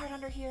a soul heart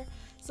under here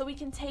so we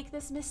can take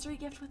this mystery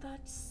gift with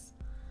us.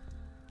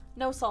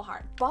 No soul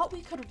heart, but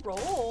we could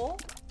roll.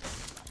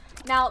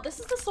 Now, this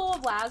is the Soul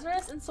of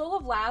Lazarus, and Soul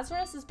of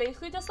Lazarus is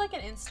basically just like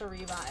an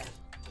insta-revive.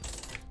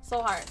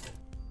 Soul heart.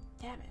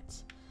 Damn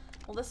it.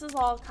 Well, this is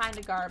all kind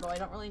of garbo. I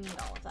don't really need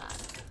all of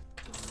that.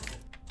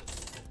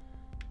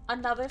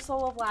 Another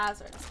Soul of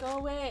Lazarus. Go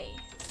away.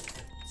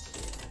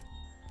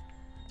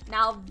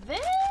 Now,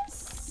 this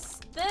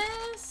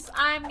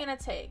I'm gonna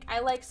take. I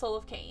like Soul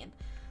of Cain.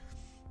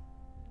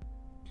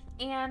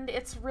 And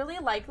it's really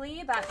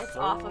likely that it's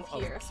off of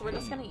here, so we're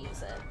just gonna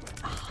use it.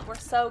 Oh, we're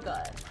so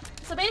good.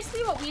 So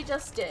basically what we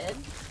just did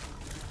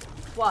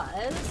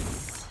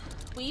was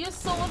we used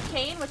Soul of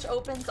Cain, which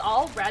opens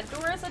all red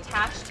doors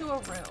attached to a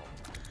room.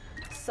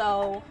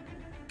 So,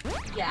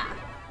 yeah.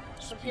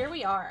 So here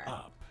we are.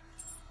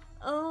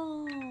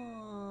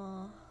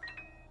 Oh.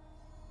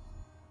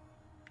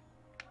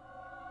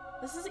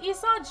 This is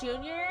Esau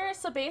Jr.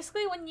 So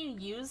basically when you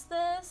use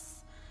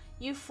this,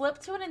 you flip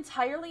to an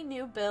entirely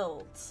new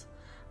build,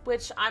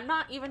 which I'm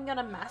not even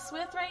gonna mess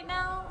with right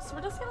now. So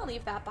we're just gonna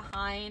leave that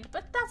behind,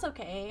 but that's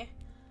okay.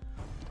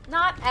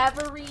 Not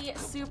every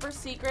super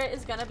secret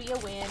is gonna be a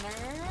winner,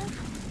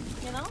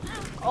 you know?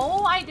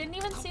 Oh, I didn't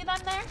even see them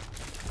there.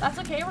 That's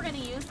okay, we're gonna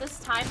use this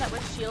time that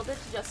we're shielded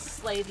to just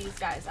slay these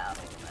guys out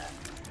a little bit.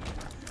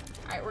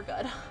 Alright, we're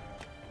good.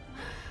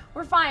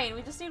 We're fine,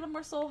 we just need one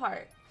more soul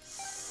heart.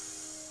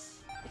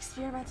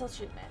 Experimental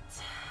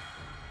treatment.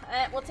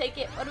 We'll take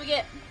it. What do we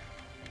get?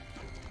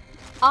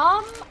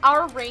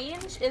 Our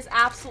range is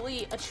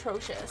absolutely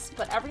atrocious,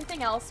 but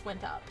everything else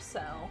went up,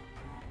 so.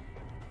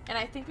 And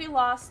I think we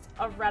lost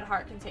a red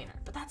heart container,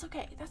 but that's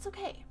okay. That's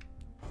okay.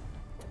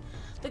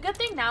 The good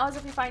thing now is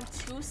if we find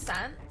 2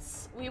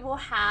 cents, we will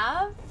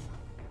have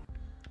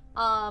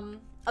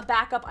a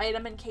backup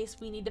item in case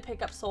we need to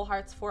pick up soul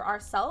hearts for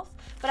ourselves.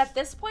 But at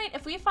this point,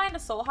 if we find a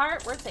soul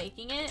heart, we're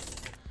taking it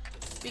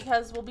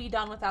because we'll be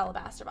done with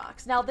Alabaster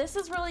Box. Now this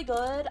is really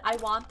good. I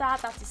want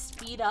that. That's a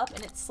speed up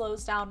and it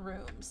slows down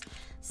rooms.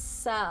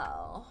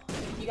 So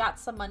you got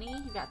some money,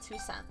 you got 2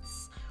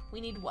 cents.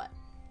 We need what?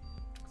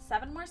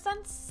 7 more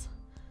cents?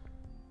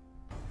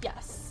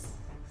 Yes,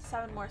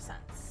 7 more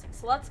cents.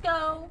 So let's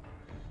go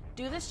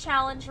do this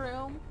challenge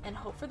room and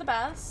hope for the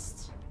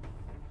best.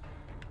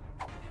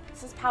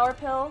 This is Power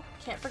Pill.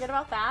 Can't forget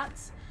about that.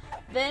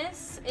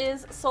 This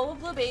is Soul of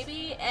Blue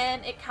Baby,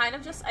 and it kind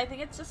of just, I think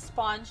it just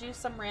spawns you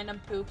some random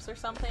poops or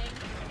something,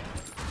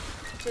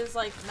 which is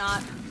like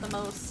not the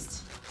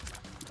most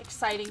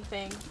exciting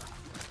thing.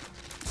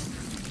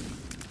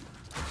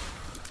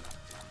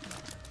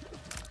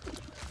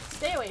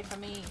 Stay away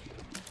from me.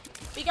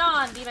 Be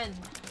gone, demon.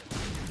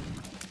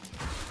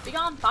 Be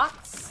gone,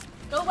 fox.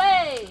 Go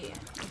away.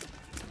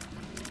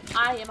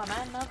 I am a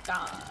man of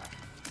God.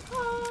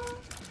 Ah.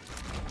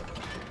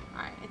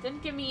 Alright, it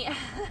didn't give me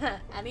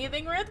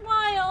anything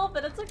worthwhile,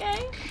 but it's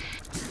okay.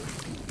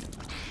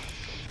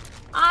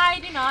 I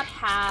do not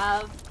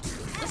have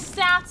the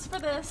stats for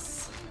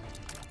this,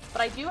 but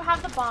I do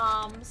have the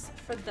bombs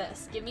for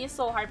this. Give me a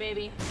soul heart,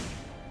 baby.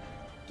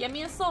 Give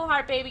me a soul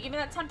heart, baby. Give me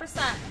that 10%.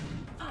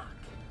 Fuck.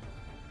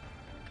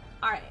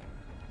 Alright.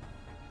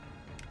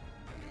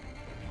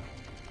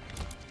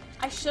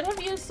 I should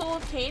have used Soul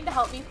of Cain to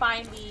help me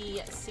find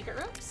the secret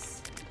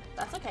rooms.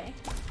 That's okay.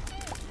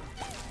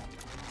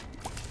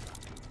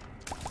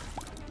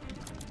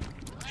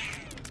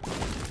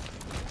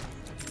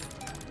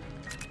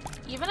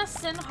 Even a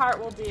sin heart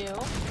will do.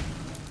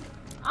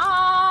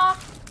 Ah!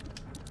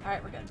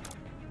 Alright, we're good.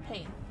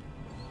 Pain.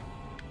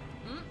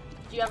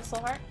 Do you have a soul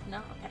heart? No?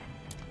 Okay.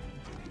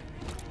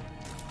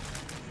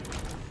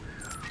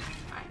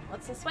 Alright,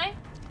 what's this way?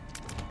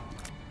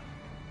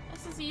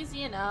 This is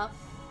easy enough.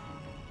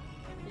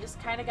 You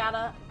just kind of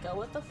gotta go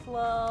with the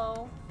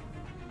flow.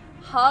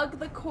 Hug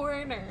the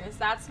corners.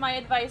 That's my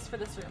advice for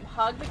this room.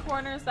 Hug the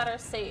corners that are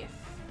safe.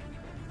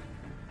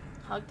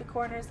 Hug the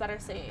corners that are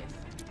safe.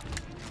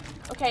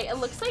 Okay, it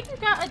looks like you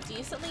got a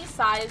decently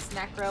sized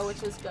necro,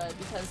 which is good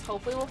because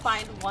hopefully we'll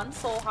find one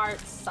soul heart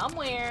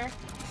somewhere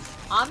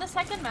on the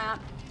second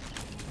map.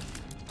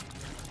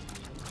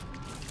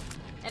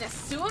 And as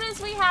soon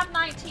as we have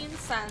 19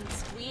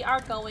 cents, we are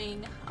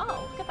going...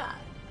 Oh, look at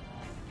that.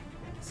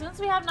 As soon as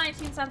we have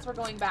 19 cents, we're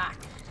going back.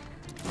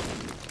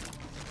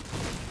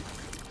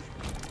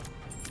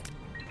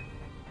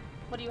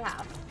 What do you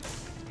have?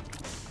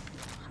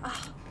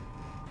 Ah,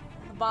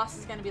 the boss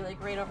is gonna be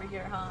like right over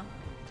here, huh?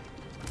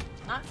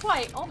 Not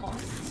quite,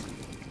 almost.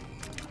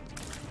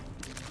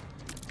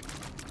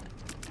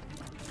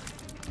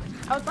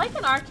 I would like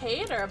an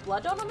arcade or a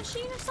blood donor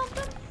machine or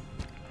something.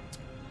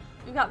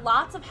 We've got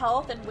lots of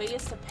health and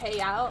ways to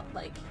pay out,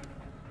 like,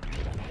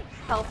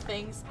 health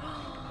things.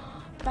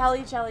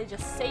 Belly Jelly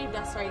just saved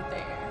us right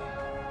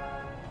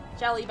there.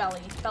 Jelly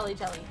Belly. Belly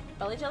Jelly.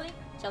 Belly Jelly?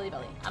 Jelly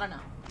Belly. I don't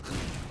know.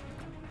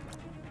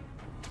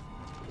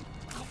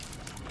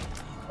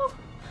 Whew.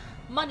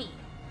 Money.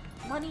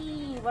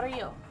 Money. What are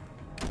you?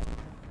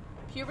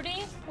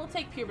 Puberty? We'll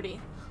take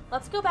puberty.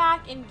 Let's go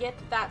back and get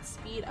that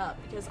speed up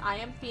because I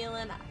am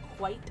feeling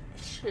quite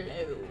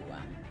slow.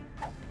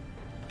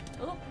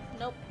 Oh,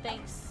 nope,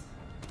 thanks.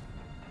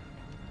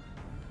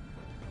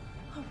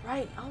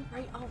 Alright,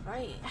 alright,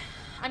 alright.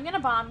 I'm gonna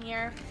bomb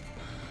here.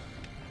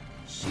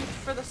 Shoot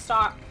for the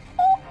star.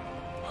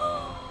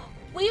 Oh!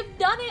 We've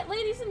done it,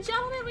 ladies and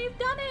gentlemen, we've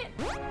done it!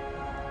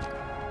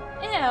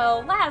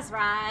 Ew,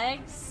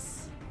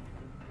 Lazrags.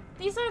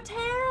 These are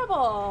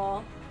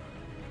terrible.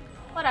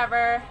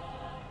 Whatever.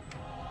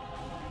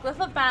 Glyph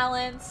of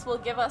Balance will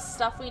give us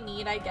stuff we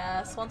need, I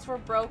guess. Once we're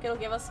broke, it'll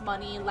give us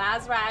money.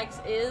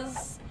 Lazrags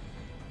is,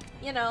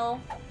 you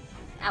know,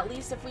 at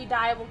least if we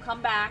die, we'll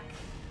come back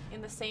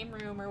in the same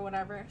room or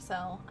whatever.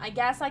 So I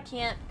guess I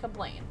can't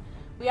complain.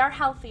 We are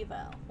healthy,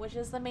 though, which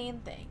is the main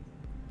thing.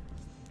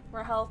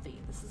 We're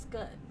healthy. This is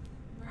good.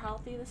 We're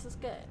healthy. This is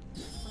good.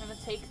 We're going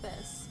to take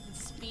this and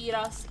speed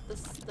us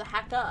the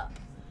heck up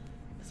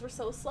because we're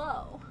so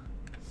slow.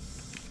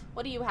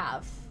 What do you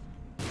have?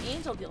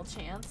 Angel deal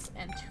chance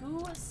and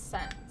 2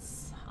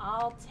 cents.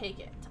 I'll take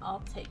it.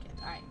 I'll take it.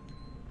 Alright.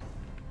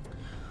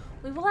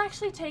 We will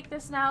actually take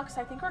this now because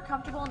I think we're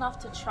comfortable enough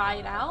to try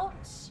it out.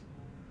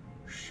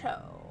 So.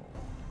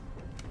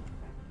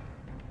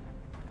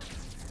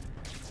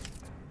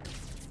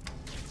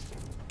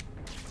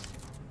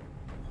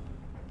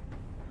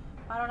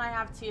 Why don't I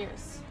have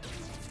tears?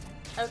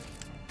 Okay.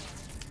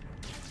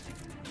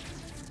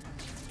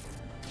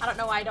 I don't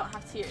know why I don't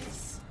have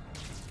tears.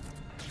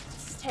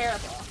 This is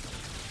terrible.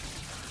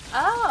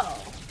 Oh,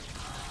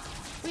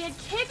 we had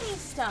kidney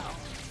stone.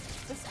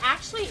 This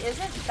actually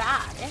isn't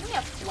bad. And we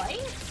have flight?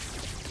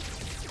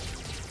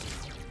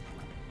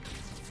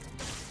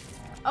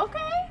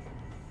 Okay.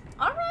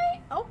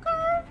 Alright,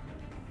 okay.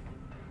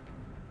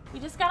 We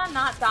just gotta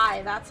not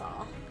die, that's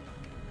all.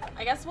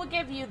 I guess we'll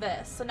give you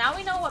this. So now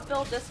we know what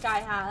build this guy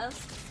has.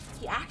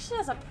 He actually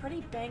has a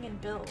pretty banging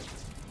build.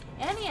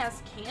 And he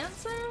has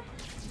cancer,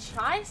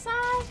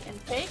 Trisac, and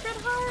Sacred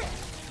Heart.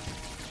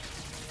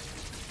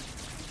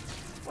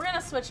 We're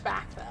gonna switch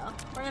back, though.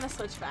 We're gonna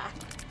switch back.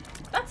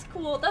 That's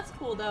cool. That's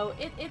cool, though.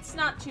 It's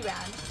not too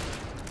bad.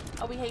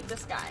 Oh, we hate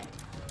this guy.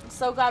 I'm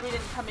so glad we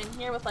didn't come in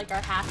here with, like,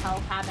 our half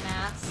health, having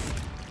ass.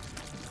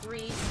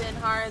 3 sin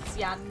hearts.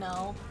 Yeah,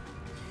 no.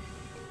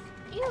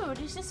 Ew,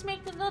 does this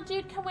make the little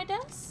dude come with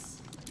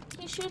us?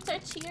 He shoots our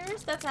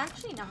tears? That's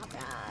actually not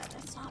bad.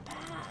 That's not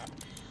bad.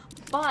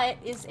 But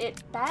is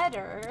it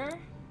better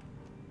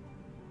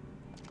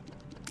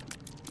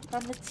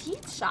than the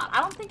teeth shot? I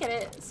don't think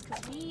it is,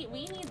 because we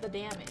need the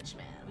damage,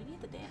 man. We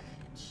need the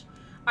damage.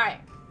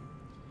 Alright.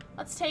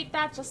 Let's take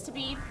that just to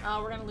be...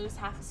 Oh, we're going to lose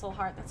half a soul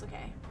heart. That's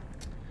okay.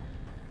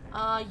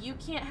 You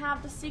can't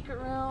have the secret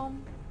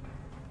room.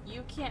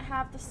 You can't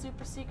have the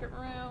super secret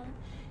room.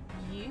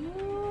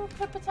 You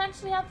could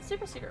potentially have the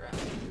super secret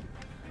room.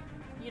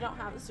 You don't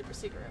have the super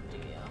secret room, do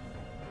you?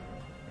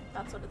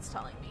 That's what it's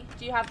telling me.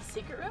 Do you have the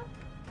secret room?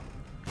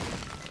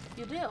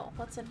 You do.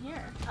 What's in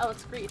here? Oh,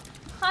 it's Creed.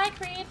 Hi,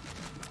 Creed.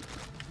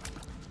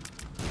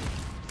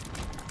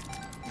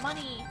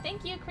 Money.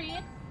 Thank you,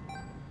 Creed.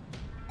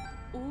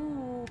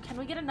 Ooh, can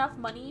we get enough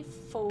money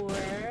for...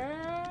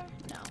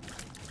 No.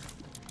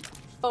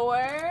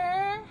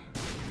 For...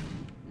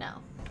 No.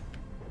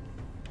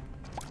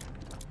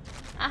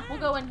 Ah, we'll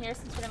go in here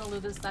since we're gonna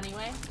lose this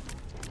anyway.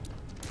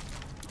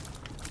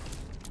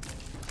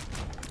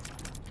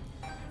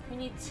 We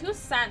need 2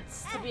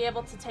 cents to be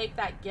able to take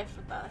that gift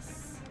with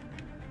us.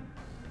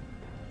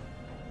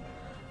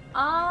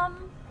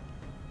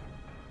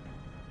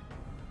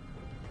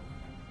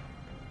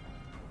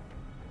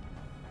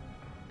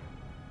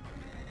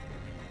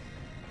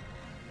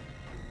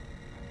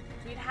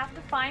 We'd have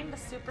to find the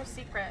super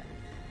secret.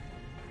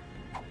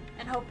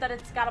 hope that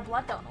it's got a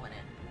blood dono in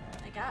it.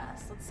 I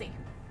guess. Let's see.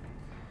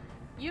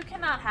 You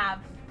cannot have...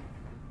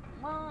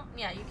 Well,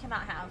 yeah, you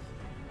cannot have...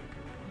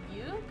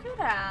 You could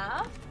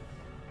have...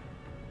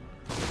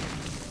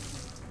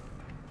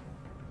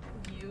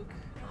 You...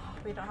 Oh,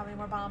 we don't have any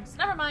more bombs.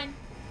 Never mind.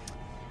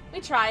 We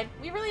tried.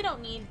 We really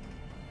don't need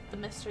the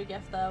mystery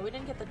gift, though. We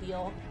didn't get the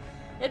deal.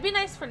 It'd be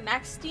nice for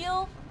next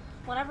deal,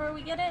 whenever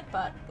we get it,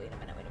 but... Wait a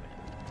minute, wait a minute.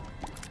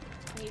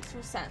 We need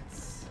 2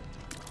 cents.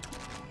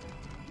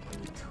 We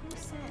need 2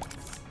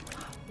 cents.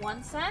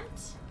 1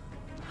 cent?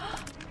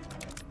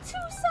 2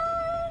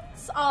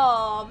 cents!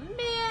 Oh,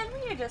 man.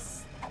 We are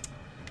just...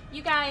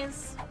 You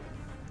guys...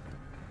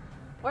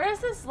 Where is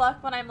this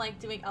luck when I'm, like,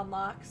 doing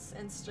unlocks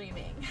and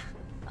streaming?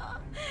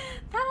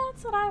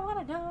 That's what I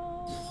want to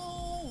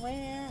know.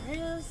 Where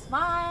is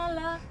my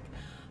luck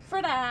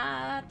for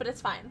that? But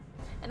it's fine.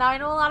 And now I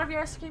know a lot of you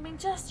are screaming,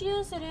 just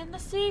use it in the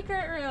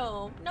secret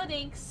room. No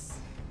thanks.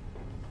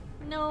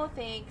 No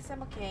thanks.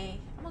 I'm okay.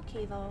 I'm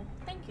okay, though.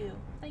 Thank you.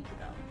 Thank you,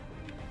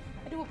 though.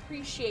 I do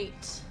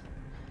appreciate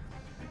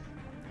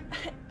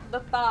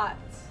the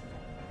thoughts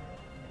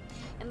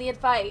and the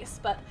advice,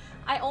 but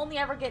I only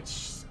ever get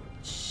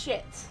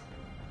shit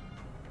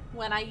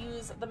when I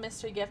use the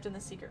mystery gift in the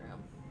secret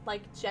room.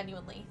 Like,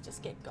 genuinely,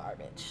 just get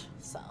garbage.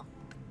 So,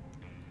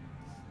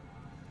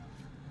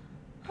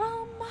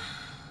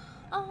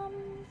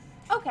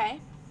 okay,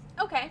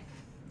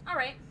 all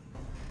right.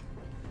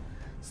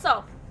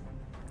 So,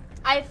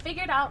 I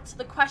figured out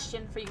the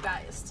question for you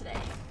guys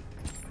today.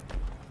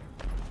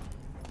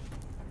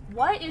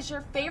 What is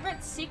your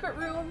favorite secret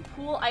room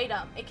pool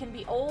item? It can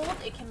be old,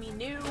 it can be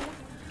new.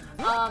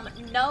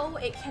 No,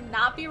 it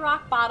cannot be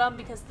rock bottom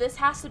because this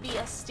has to be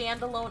a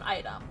standalone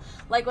item.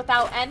 Like,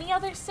 without any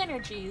other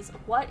synergies,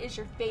 what is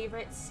your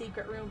favorite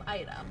secret room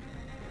item?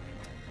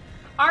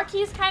 R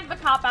key is kind of a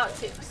cop-out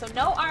too. So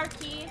no R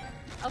key,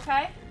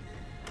 okay?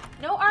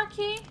 No R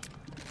key,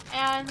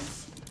 and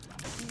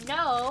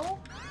no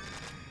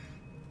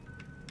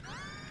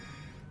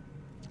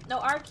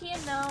R key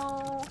and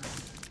no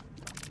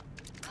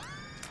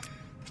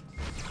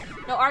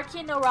R key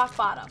and no rock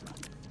bottom.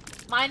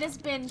 Mine is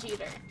Binge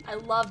Eater. I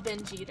love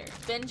Binge Eater.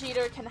 Binge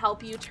Eater can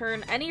help you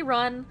turn any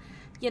run,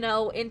 you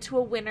know, into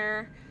a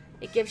winner.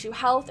 It gives you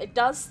health. It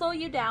does slow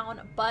you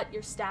down, but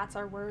your stats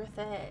are worth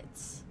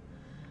it.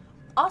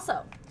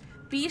 Also,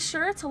 be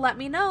sure to let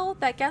me know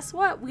that, guess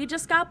what? We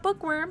just got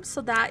Bookworm,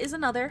 so that is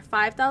another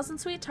 5,000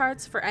 sweet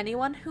tarts for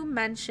anyone who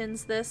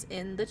mentions this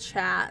in the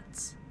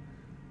chat.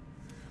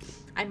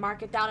 I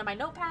mark it down in my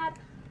notepad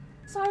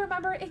so I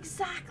remember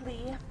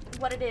exactly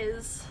what it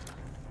is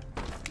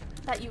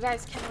that you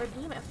guys can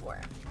redeem it for.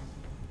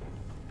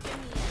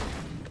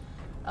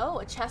 Oh,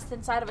 a chest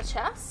inside of a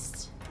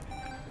chest?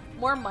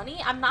 More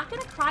money? I'm not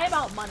gonna cry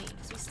about money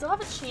because we still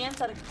have a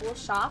chance at a cool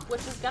shop,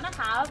 which is gonna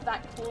have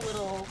that cool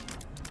little,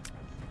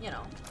 you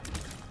know,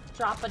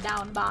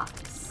 drop-a-down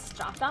box.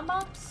 Drop-down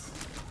box?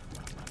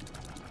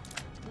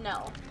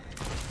 No.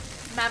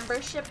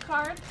 Membership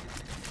card?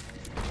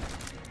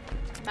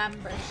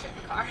 Membership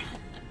card.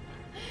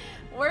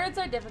 Words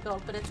are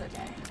difficult, but it's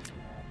okay.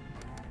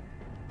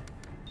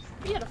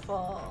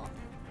 Beautiful.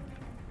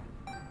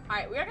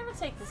 Alright, we are going to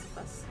take this with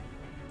us.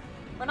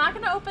 We're not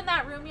going to open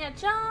that room yet,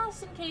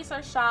 just in case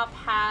our shop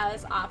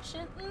has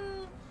options.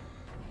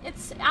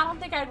 I don't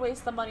think I'd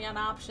waste the money on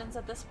options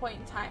at this point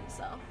in time,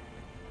 so.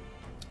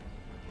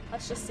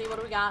 Let's just see, what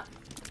do we got?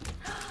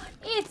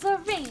 It's a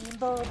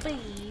rainbow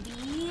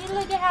baby.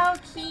 Look at how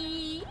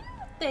cute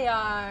they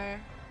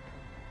are.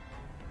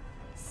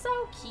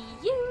 So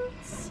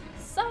cute.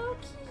 So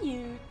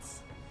cute.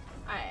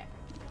 Alright.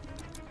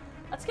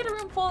 Let's get a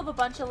room full of a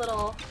bunch of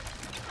little,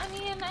 I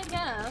mean, I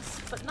guess,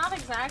 but not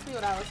exactly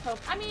what I was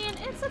hoping. I mean,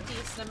 it's a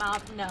decent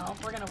amount. No,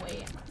 we're gonna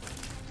wait.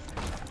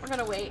 We're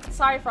gonna wait.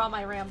 Sorry for all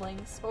my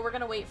ramblings, but we're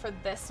gonna wait for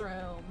this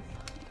room.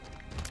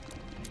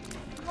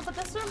 Oh, but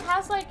this room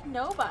has, like,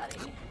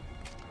 nobody.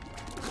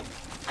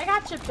 I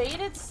got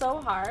baited so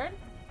hard.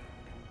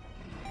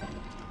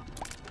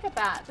 Look at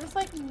that. There's,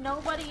 like,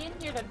 nobody in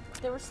here to...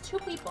 There was 2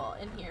 people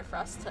in here for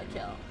us to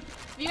kill.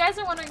 If you guys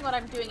are wondering what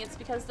I'm doing, it's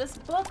because this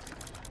book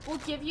will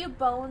give you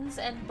bones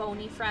and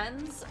bony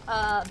friends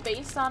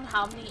based on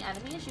how many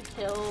enemies you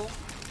kill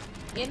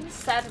in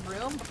said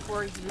room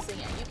before using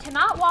it. You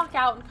cannot walk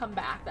out and come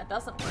back. That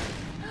doesn't work.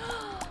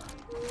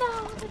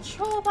 No, the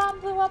troll bomb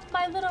blew up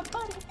my little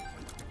buddy.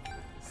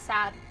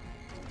 Sad.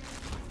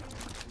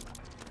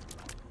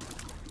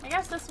 I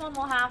guess this one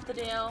will have to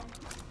do.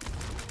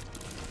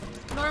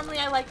 Normally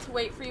I like to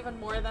wait for even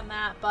more than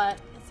that, but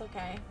it's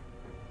okay.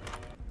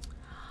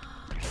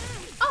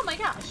 Oh my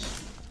gosh.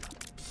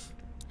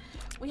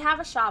 We have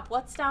a shop.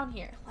 What's down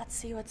here? Let's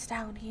see what's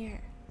down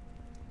here.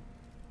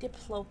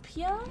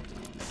 Diplopia?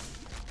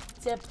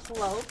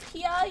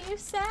 Diplopia, you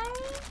say?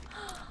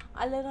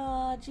 A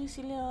little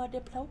juicy little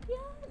diplopia?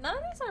 None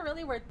of these are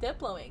really worth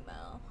diploing,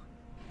 though.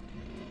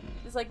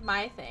 It's like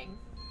my thing.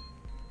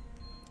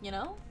 You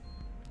know?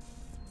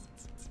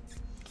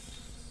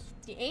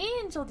 The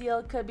angel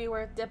deal could be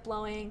worth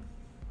diploing.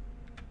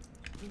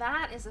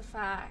 That is a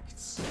fact.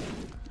 So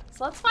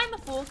let's find the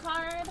fool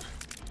card.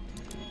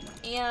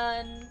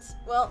 And,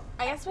 well,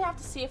 I guess we have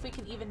to see if we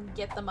can even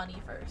get the money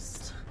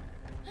first.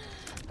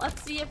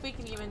 Let's see if we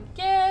can even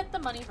get the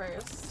money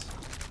first.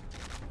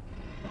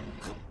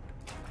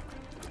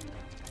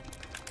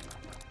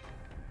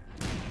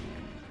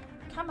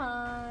 Come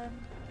on.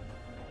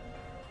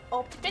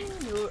 Open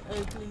your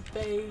ugly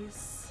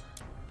face.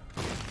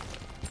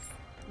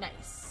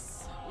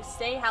 Nice. We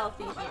stay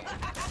healthy here.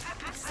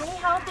 Stay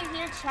healthy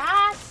here,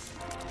 chat.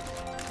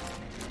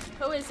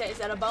 Who is it? Is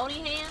that a bony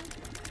hand?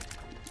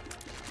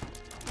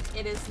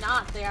 It is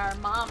not. They are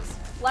mom's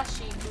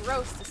fleshy,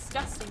 gross,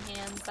 disgusting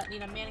hands that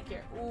need a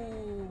manicure.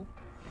 Ooh.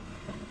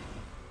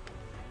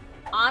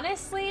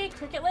 Honestly,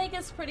 Cricket Lake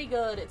is pretty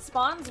good. It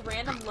spawns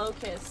random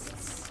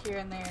locusts here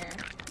and there,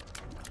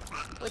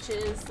 which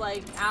is,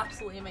 like,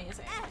 absolutely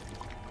amazing.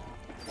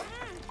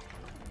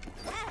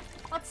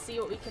 Let's see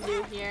what we can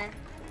do here.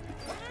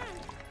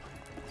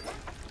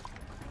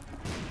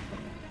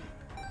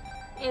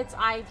 It's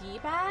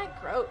IV bag?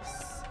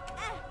 Gross.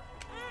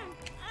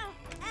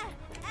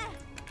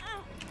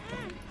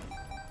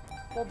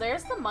 Well,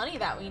 there's the money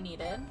that we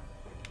needed.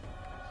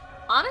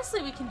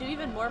 Honestly, we can do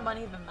even more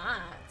money than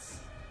that.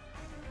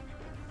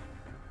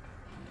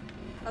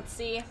 Let's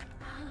see.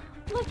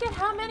 Look at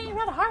how many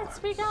red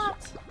hearts we got.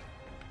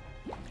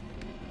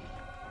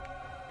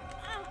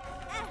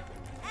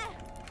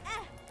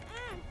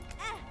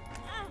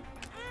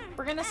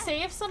 We're gonna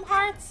save some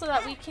hearts so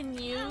that we can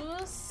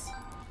use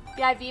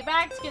the IV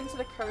bag to get into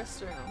the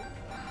curse room.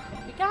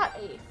 We got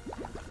a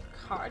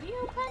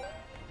cardio penny?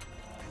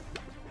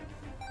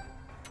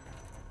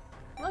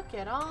 Look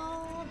at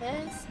all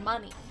this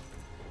money.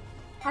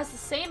 Has the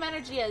same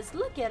energy as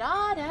look at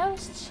all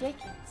those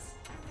chickens.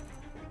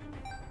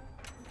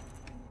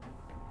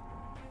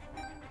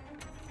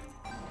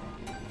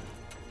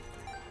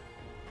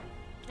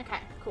 Okay,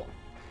 cool.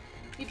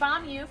 We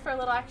bomb you for a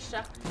little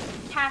extra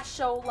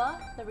cashola.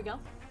 There we go.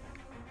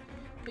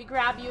 We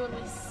grab you and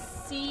we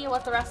see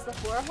what the rest of the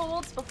floor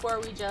holds before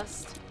we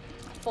just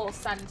full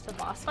send into the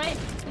boss fight.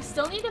 We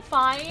still need to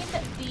find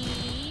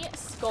the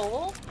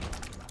skull.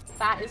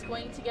 That is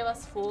going to give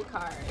us full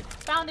card.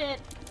 Found it.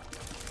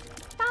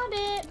 Found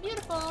it.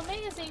 Beautiful.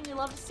 Amazing. We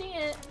love to see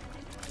it.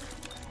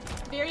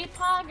 Very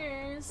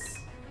poggers.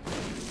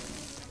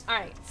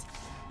 Alright.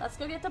 Let's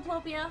go get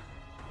Diplopia.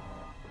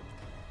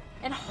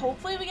 And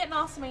hopefully we get an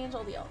awesome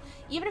angel deal.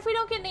 Even if we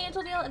don't get an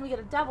angel deal and we get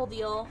a devil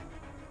deal,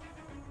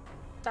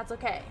 that's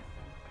okay.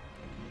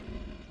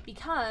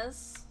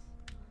 Because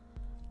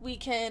we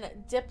can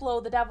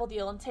Diplo the devil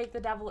deal and take the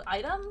devil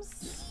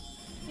items,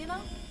 you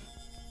know?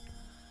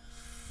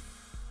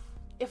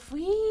 If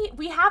we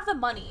have the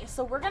money,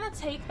 so we're gonna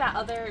take that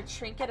other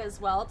trinket as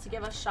well to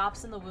give us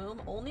shops in the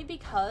womb, only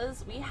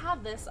because we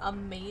have this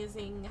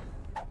amazing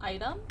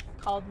item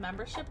called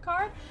membership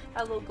card,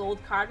 that little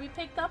gold card we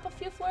picked up a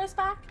few floors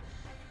back,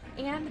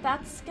 and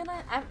that's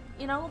gonna,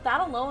 you know,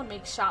 that alone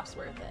makes shops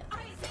worth it.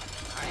 Alright.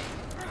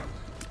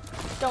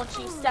 Don't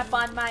you step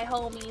on my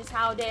homies,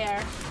 how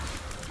dare.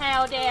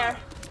 How dare.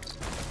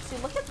 See,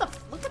 look at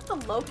the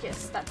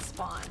locusts that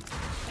spawned.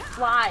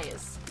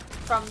 Flies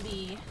from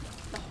the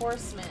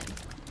horsemen.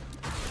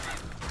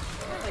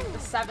 Like the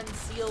 7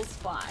 seals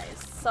flies.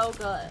 So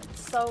good.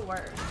 So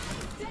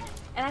worth.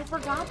 And I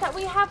forgot that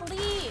we have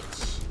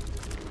Leech.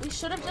 We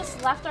should have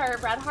just left our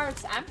red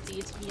hearts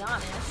empty, to be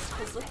honest.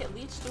 Because look at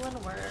Leech doing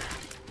work.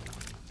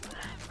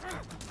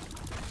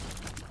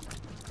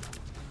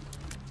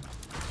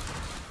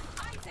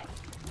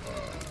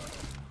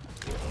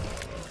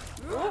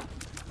 Ooh.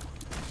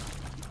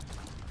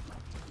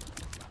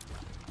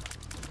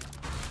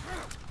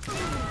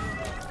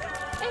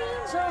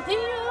 Angel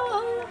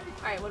deal.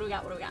 Alright, what do we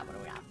got? What do we got? What do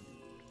we got?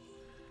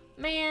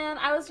 Man,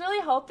 I was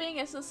really hoping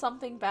this was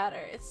something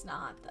better. It's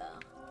not, though.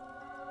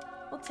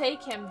 We'll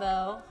take him,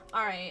 though.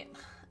 Alright.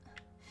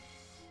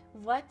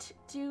 What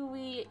do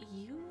we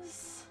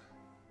use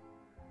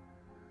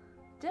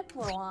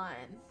Diplo on?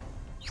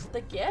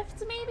 The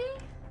gift, maybe?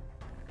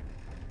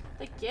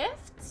 The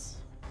gift?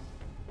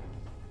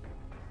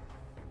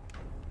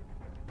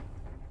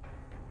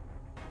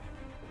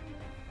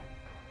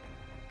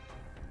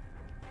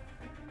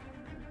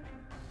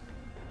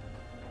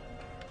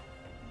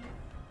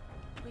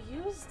 We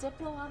use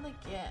Diplo on the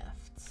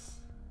gift.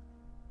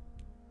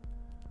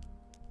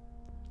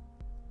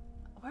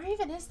 Where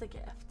even is the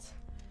gift?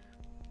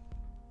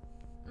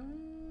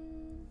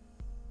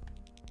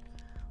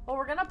 Well,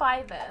 we're gonna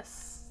buy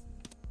this.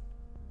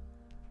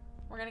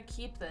 We're gonna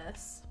keep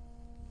this.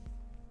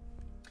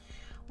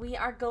 We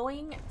are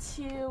going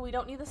to... We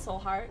don't need the soul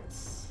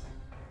hearts.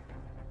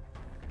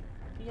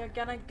 We are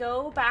gonna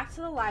go back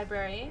to the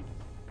library.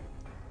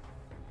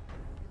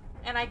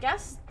 And I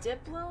guess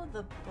Diplo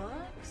the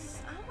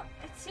books? I don't,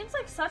 it seems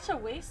like such a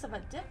waste of a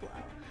Diplo.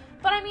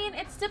 But I mean,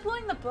 it's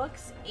Diploing the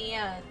books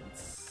and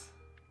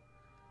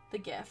the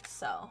gift,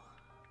 so.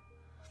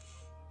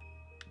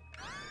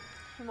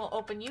 And we'll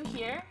open you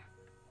here.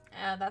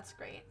 And that's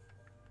great.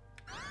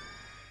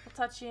 We'll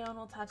touch you and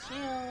we'll touch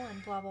you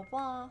and blah, blah,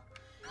 blah.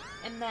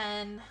 And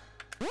then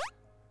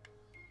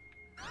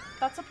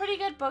That's a pretty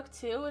good book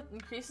too. It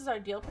increases our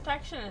deal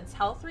protection and its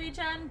health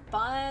regen,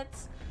 but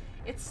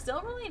it's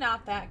still really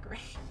not that great.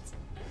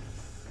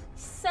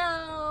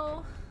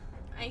 So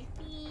I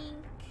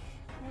think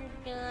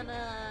we're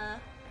gonna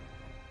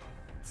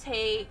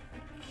take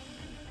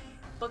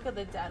Book of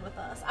the Dead with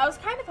us. I was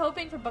kind of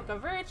hoping for Book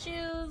of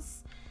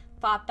Virtues.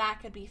 Thought that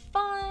could be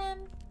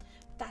fun.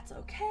 That's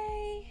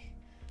okay.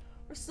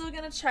 We're still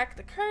gonna check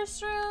the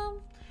curse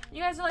room.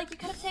 You guys are like, you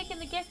could have taken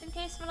the gift in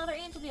case of another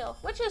angel deal,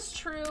 which is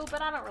true,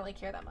 but I don't really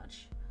care that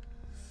much.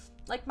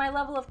 Like, my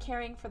level of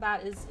caring for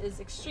that is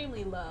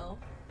extremely low.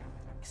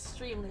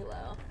 Extremely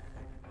low.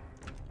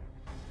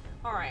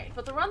 Alright,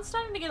 but the run's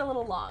starting to get a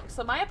little long,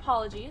 so my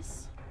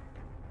apologies.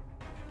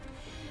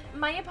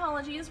 My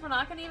apologies, we're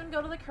not going to even go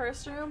to the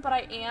curse room, but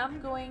I am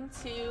going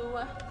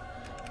to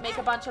make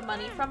a bunch of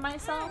money from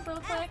myself real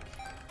quick.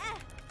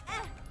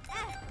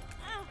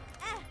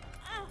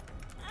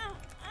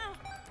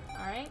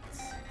 Alright.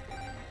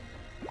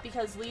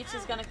 Because Leech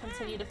is going to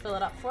continue to fill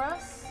it up for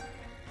us.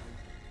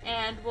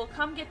 And we'll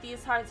come get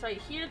these hearts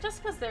right here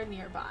just because they're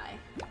nearby.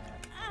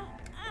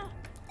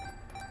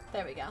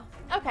 There we go.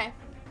 Okay.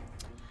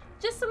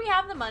 Just so we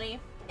have the money.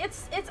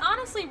 It's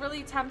honestly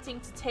really tempting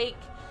to take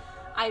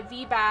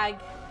IV bag.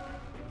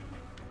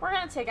 We're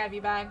going to take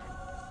IV bag.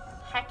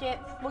 Heck it.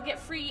 We'll get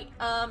free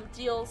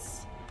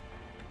deals.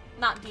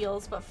 Not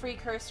deals, but free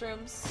curse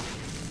rooms.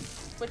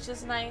 Which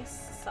is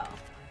nice. So,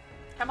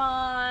 come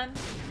on.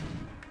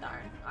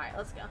 Darn. Alright,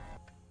 let's go.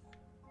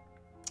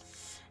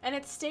 And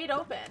it stayed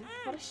open.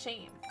 What a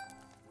shame.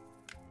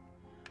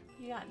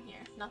 What you got in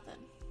here? Nothing.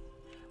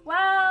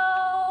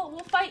 Well,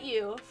 we'll fight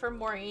you for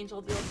more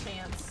angel deal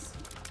chance.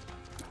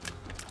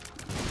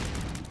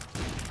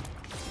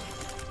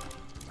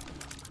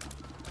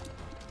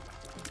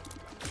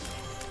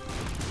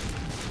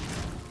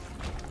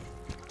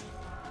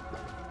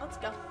 Let's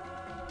go.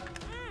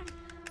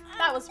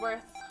 That was worth.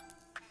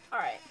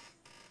 Alright.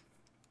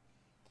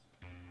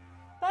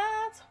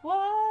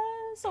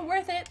 That was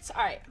worth it.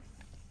 Alright.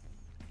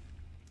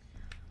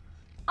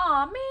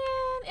 Aw,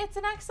 man. It's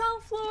an XL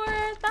floor.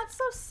 That's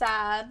so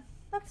sad.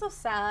 That's so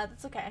sad.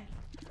 It's okay.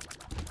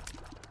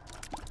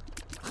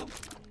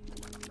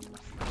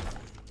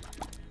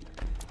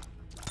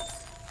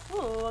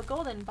 Ooh, a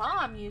golden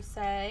bomb, you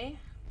say?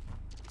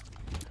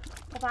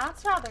 Well,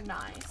 that's rather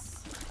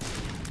nice.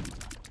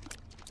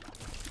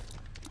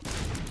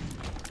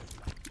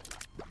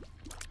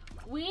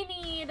 We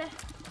need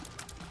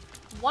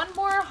one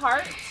more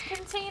heart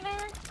container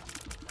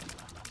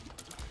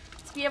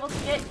to be able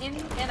to get in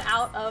and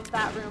out of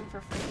that room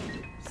for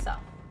free. So,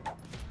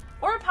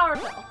 or a power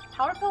pill.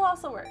 Power pill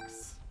also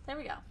works. There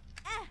we go.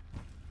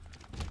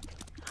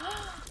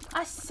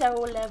 A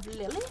soul of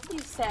Lilith, you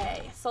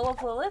say? Soul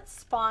of Lilith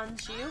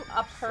spawns you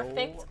a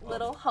perfect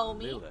little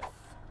homie. Lilith.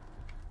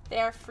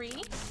 They're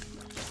free.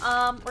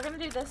 We're gonna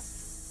do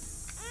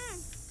this.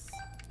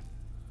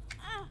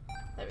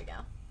 There we go.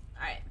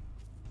 Alright.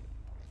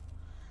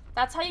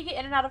 That's how you get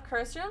in and out of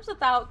curse rooms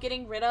without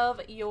getting rid of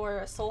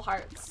your soul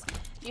hearts.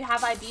 If you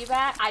have IV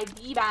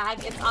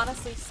bag, it's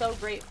honestly so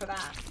great for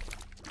that.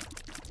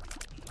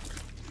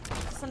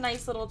 It's a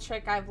nice little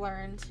trick I've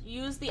learned.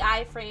 Use the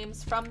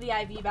iframes from the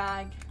IV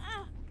bag.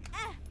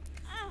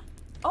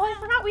 Oh, I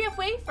forgot we have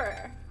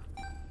wafer.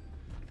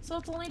 So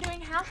it's only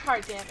doing half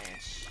heart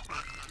damage.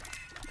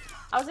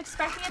 I was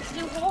expecting it to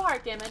do whole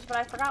heart damage, but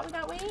I forgot we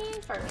got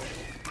wafer.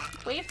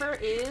 Wafer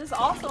is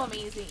also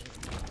amazing.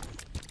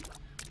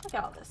 Look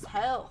at all this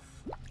health.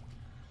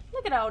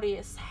 Look at all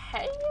this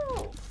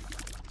health.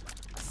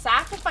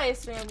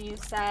 Sacrifice room, you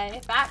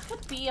say? That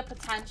could be a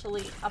potential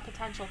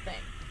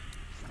thing.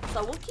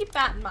 So we'll keep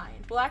that in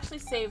mind. We'll actually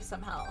save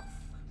some health.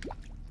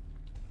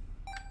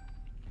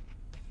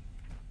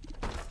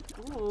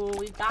 Ooh,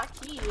 we've got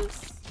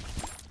keys.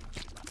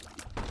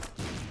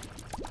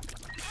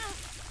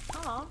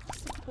 Aw,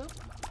 some poop.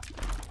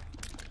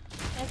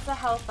 It's a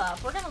health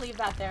up. We're gonna leave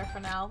that there for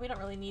now. We don't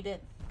really need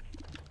it.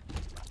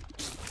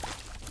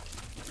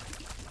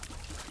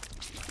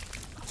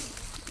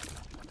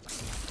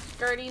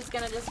 Gertie's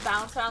gonna just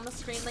bounce around the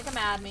screen like a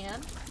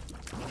madman.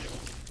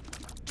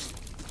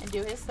 And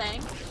do his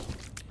thing.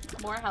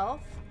 More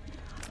health.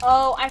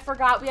 Oh, I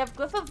forgot. We have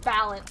Glyph of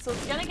Balance. So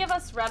it's gonna give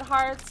us red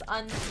hearts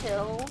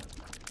until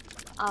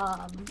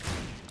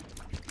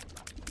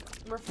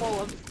we're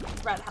full of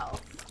red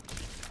health.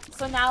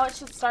 So now it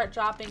should start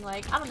dropping,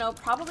 like, I don't know,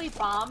 probably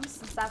bombs,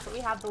 since that's what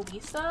we have the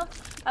least of.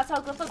 That's how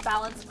Glyph of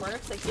Balance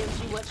works. It gives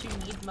you what you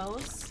need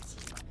most.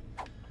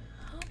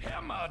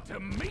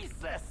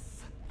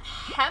 Hematemesis!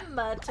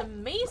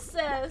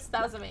 Hematemesis!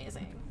 That was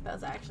amazing. That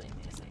was actually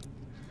amazing.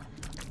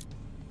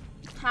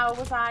 How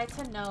was I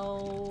to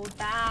know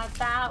that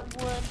that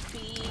would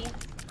be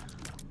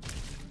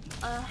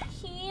a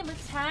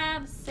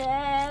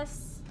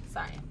hematemesis?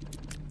 Sorry.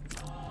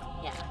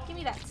 Yeah, give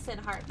me that sin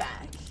heart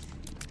back.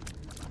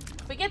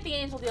 If we get the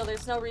angel deal,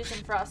 there's no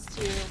reason for us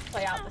to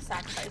play out the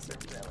sacrifice room,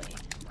 really.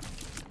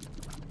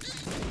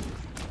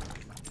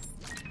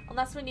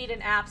 Unless we need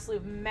an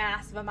absolute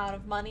massive amount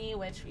of money,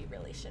 which we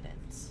really shouldn't.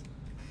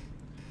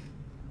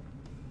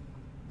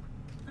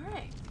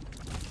 Alright.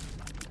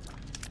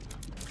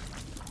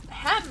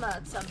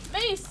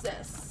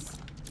 Hematomasis.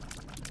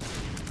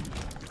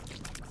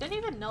 Didn't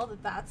even know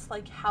that that's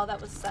like how that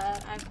was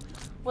said. I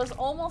was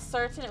almost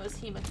certain it was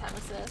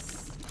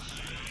hematemesis.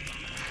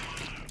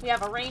 We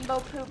have a rainbow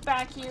poop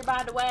back here,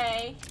 by the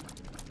way.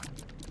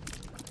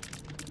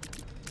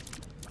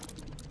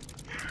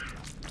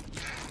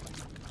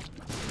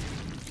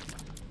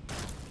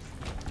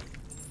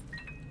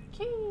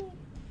 Okay.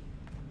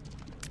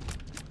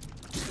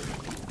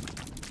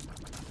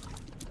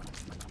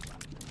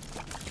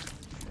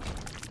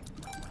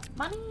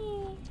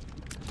 Money.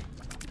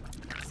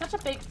 Such a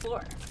big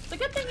floor. The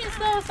good thing is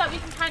though is that we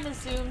can kind of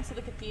zoom to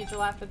the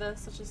cathedral after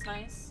this, which is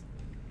nice.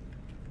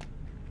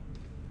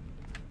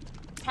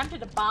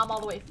 Tempted to bomb all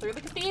the way through the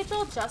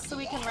cathedral just so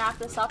we can wrap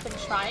this up and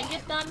try and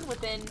get done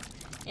within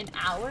an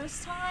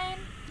hour's time.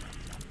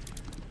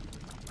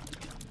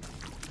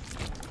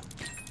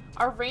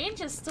 Our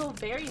range is still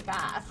very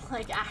bad,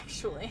 like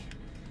actually.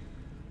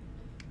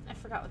 I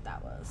forgot what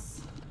that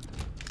was.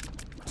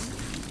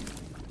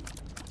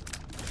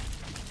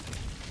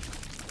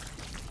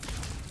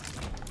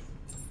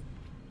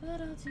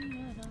 Little do you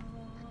know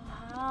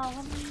how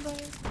I'm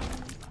breaking.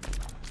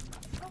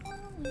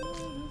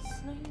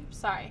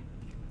 Sorry.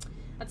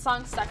 That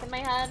song's stuck in my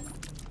head.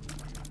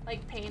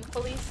 Like,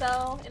 painfully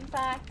so, in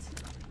fact.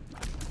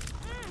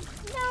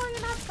 No,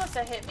 you're not supposed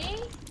to hit me.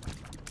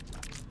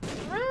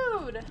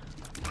 Rude.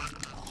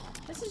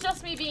 This is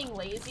just me being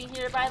lazy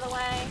here, by the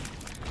way.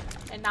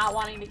 And not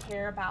wanting to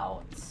care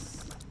about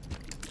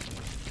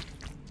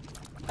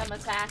them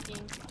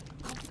attacking.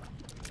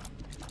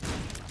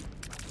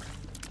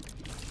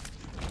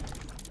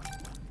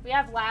 We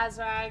have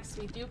Lazarax.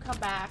 We do come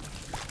back.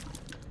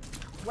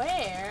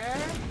 Where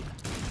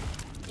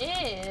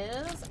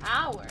is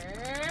our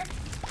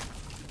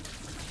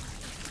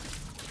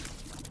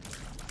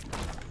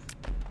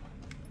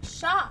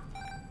shop?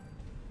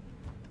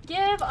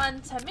 Give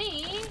unto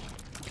me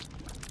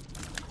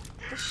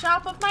the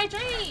shop of my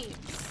dreams.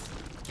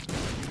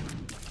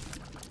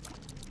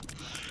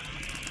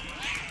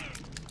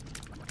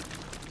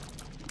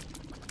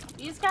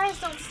 These guys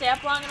don't stay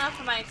up long enough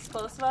for my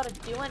explosive to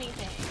do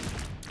anything.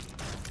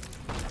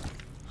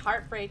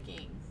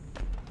 Heartbreaking.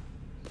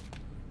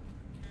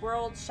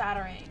 World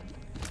shattering.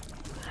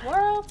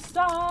 World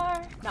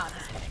star. No, I'm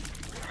just kidding.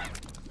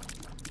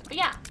 But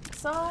yeah,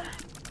 so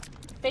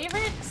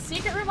favorite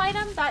secret room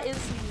item that is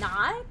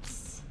not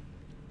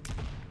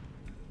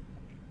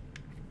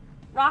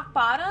rock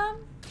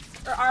bottom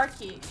or R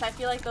key, because I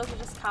feel like those are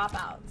just cop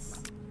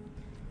outs.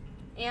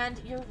 And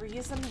your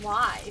reason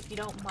why, if you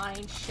don't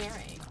mind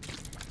sharing.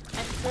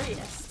 I'm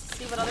curious to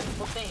see what other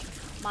people think.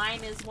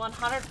 Mine is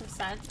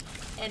 100%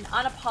 and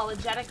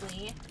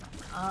unapologetically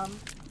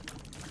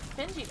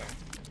binge eater.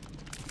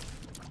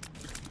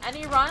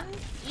 Any run,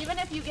 even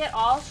if you get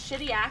all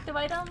shitty active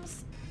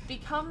items,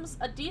 becomes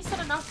a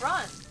decent enough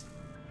run.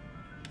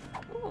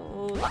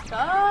 Ooh, luck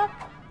up.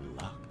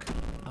 Luck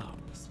up.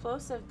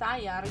 Explosive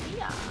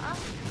diarrhea.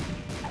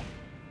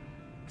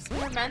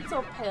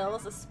 Experimental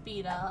pills, a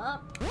speed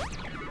up.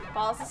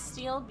 Balls of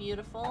steel,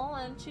 beautiful,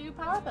 and 2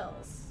 power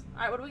pills.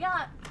 Alright, what do we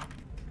got?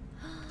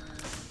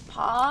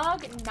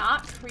 Pog,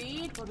 not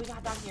Creed. What do we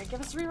got down here?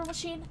 Give us a reroll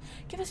machine.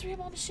 Give us a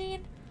reroll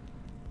machine.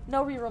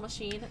 No reroll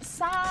machine.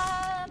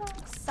 Sad,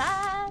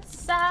 sad,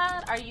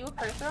 sad. Are you a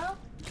Perthro?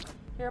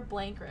 You're a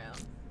blank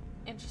room.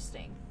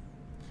 Interesting.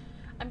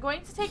 I'm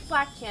going to take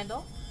Black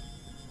Candle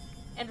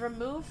and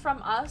remove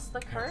from us the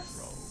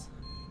curse.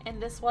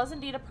 And this was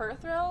indeed a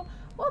Perthro.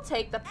 We'll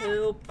take the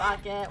poop.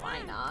 Fuck it.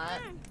 Why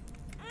not?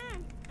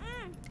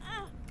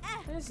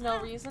 There's no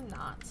reason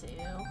not to.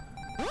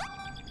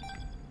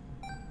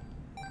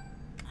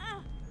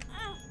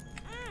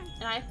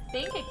 And I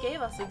think it gave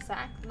us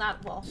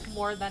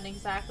more than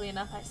exactly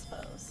enough, I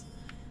suppose.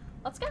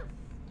 Let's go.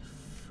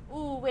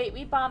 Ooh, wait,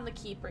 we bombed the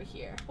keeper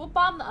here. We'll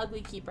bomb the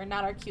ugly keeper,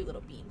 not our cute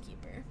little bean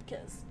keeper.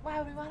 Because why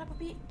would we want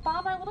to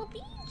bomb our little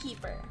bean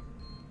keeper?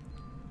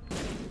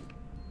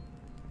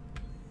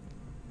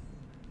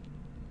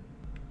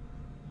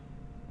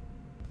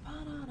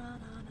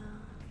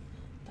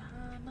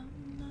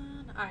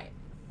 Alright.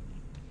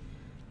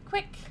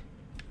 Quick.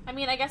 I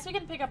mean, I guess we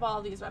can pick up all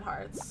of these red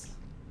hearts.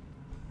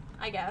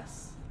 I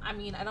guess. I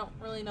mean, I don't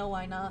really know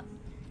why not.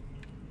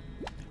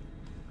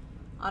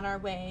 On our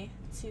way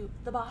to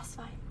the boss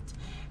fight.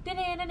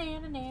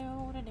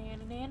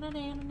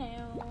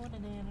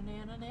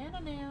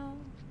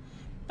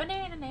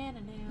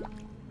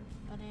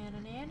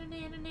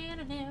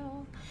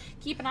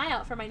 Keep an eye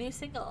out for my new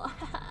single.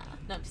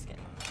 No, I'm just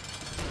kidding.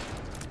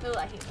 Ooh,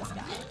 I hate this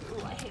guy.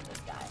 Ooh, I hate this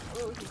guy.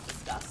 Ooh, he's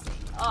disgusting.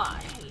 Oh,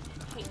 I hate him.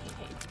 Hate him.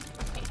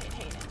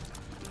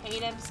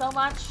 Hate him so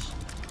much.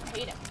 I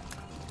hate him.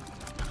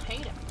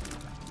 Hate him.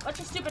 Put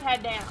your stupid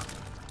head down.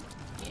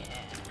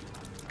 Yeah.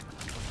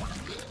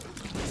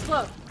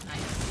 Explode.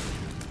 Nice.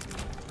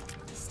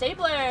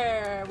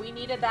 Stapler. We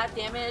needed that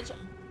damage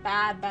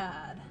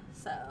bad.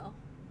 So,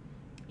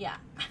 yeah.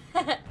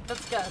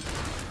 That's good.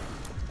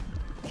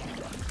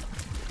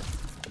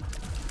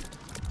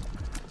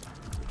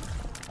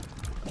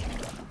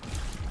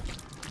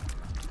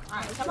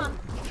 Alright, come on.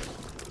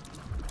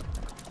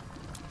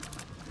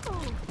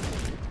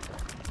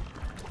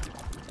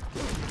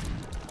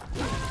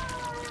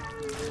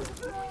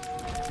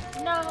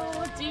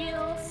 No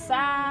deal,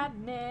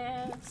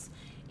 sadness.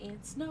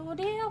 It's no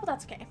deal, but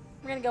that's okay.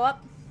 We're gonna go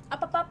up,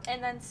 up, up, up,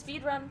 and then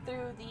speed run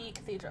through the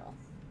cathedral.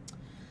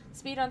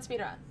 Speed run,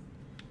 speed run.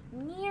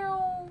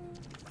 Meow.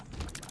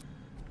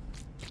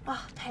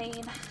 Ah, oh,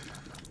 pain.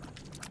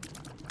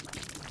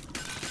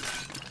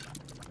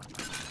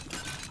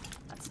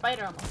 That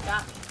spider almost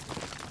got me.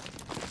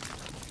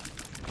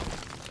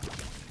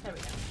 There we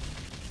go.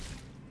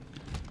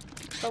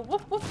 The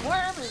whoop whoop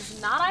worm is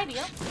not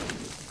ideal.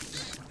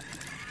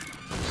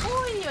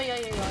 Oy, oy,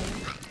 oy, oy, oy.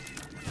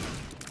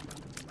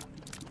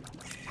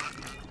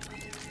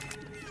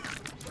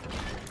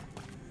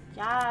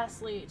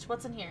 Yes, Leech.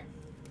 What's in here?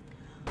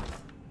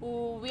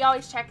 Ooh, we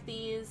always check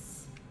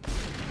these.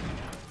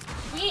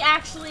 We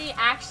actually,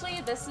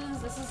 this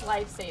is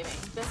life-saving.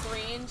 This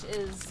range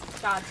is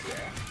God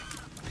tier.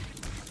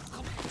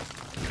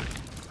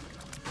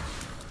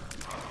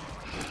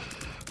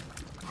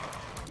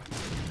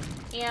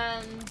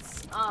 And,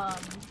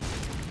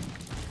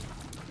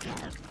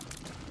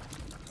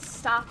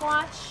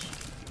 stopwatch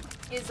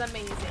is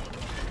amazing.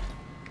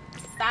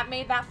 That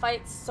made that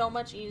fight so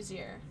much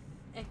easier.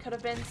 It could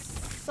have been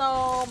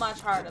so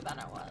much harder than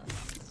it was.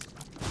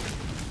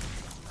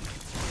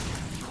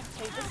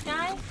 Take this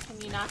guy. Can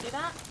you not do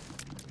that?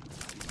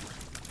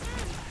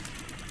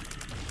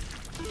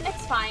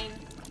 It's fine.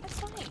 It's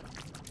fine.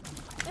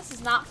 This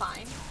is not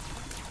fine.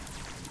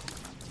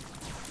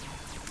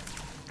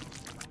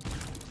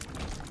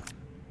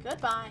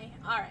 Goodbye.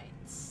 Alright.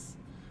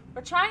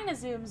 We're trying to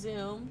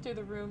zoom through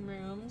the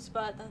rooms,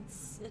 but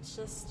it's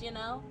just, you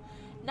know,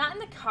 not in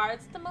the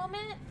cards at the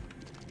moment.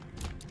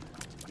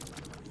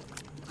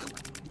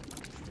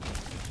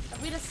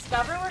 If we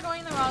discover we're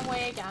going the wrong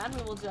way again,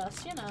 we will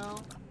just, you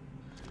know,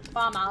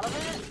 bomb out of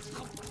it.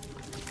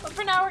 But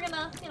for now, we're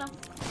gonna, you know.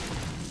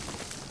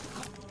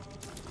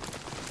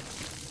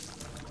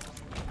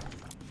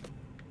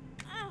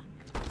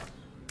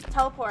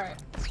 Teleport.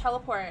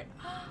 Teleport.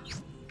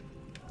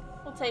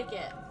 We'll take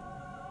it.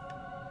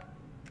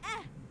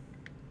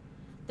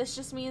 This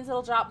just means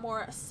it'll drop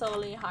more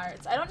Soli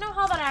hearts. I don't know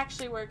how that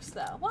actually works,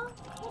 though. Well,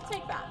 we'll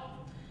take that.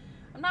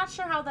 I'm not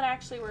sure how that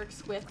actually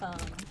works with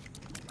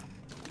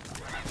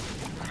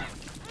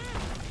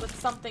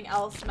something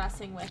else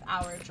messing with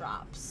our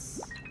drops.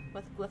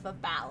 With Glyph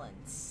of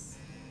Balance.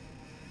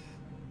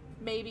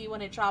 Maybe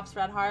when it drops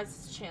red hearts,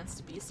 it's a chance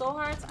to be soul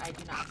hearts. I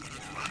do not know.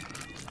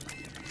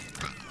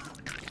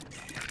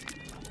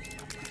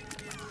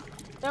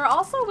 There are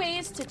also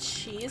ways to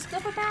cheese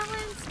Glyph of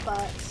Balance,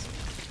 but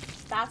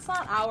that's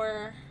not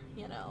our,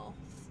 you know,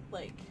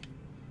 like,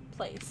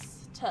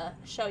 place to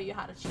show you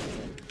how to cheese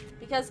it.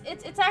 Because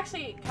it's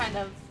actually kind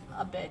of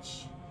a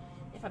bitch,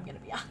 if I'm gonna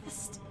be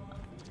honest.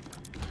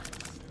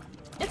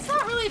 It's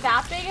not really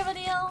that big of a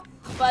deal,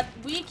 but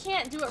we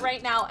can't do it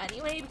right now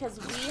anyway because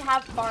we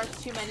have far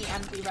too many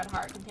empty red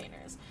heart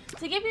containers.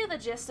 To give you the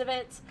gist of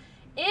it,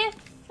 if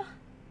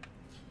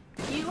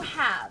you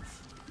have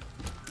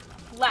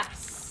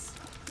less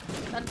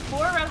than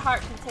 4 red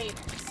heart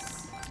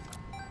containers,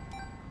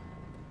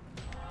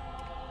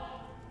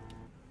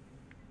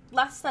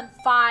 less than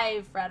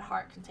 5 red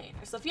heart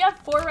containers. So if you have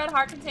 4 red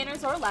heart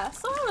containers or less,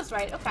 so I was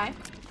right, okay.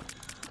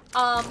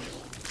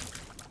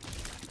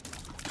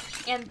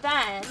 And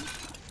then,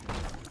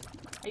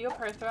 are you a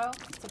Perthrow?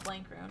 It's a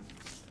blank rune.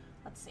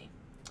 Let's see.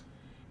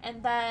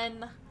 And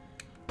then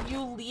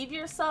you leave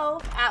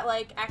yourself at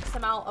like X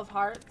amount of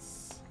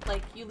hearts.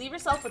 Like you leave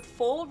yourself with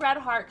full red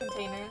heart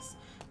containers,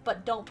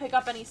 but don't pick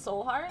up any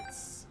soul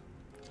hearts.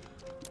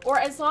 Or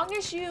as long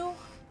as you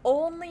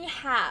only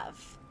have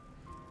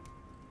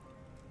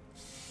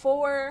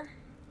 4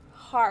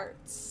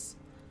 hearts,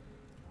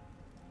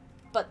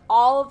 but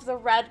all of the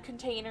red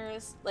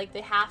containers, like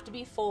they have to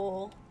be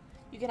full.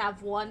 You can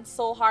have 1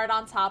 soul heart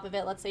on top of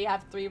it. Let's say you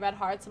have 3 red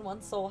hearts and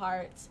 1 soul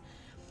heart.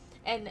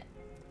 And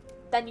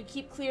then you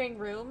keep clearing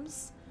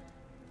rooms.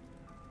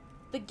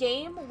 The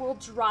game will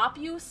drop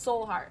you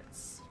soul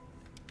hearts.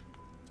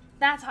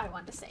 That's how I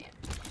wanted to say it.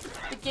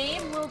 The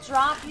game will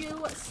drop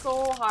you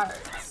soul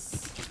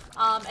hearts.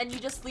 And you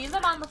just leave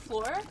them on the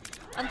floor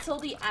until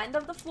the end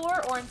of the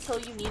floor or until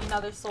you need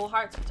another soul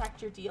heart to protect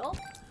your deal.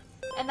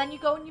 And then you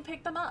go and you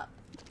pick them up.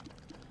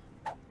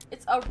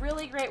 It's a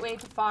really great way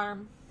to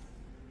farm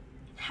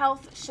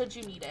health should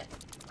you need it.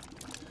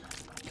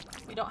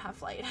 We don't have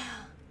flight.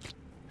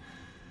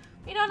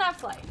 We don't have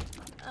flight.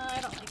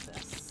 I don't like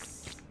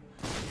this.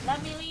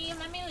 Let me leave,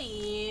 let me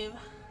leave.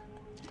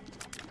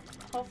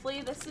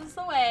 Hopefully this is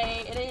the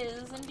way. It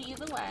is indeed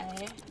the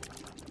way.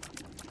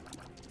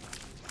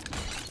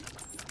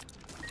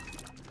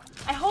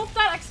 I hope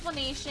that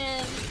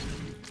explanation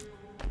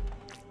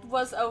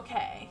was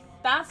okay.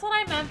 That's what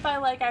I meant by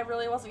like I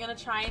really wasn't gonna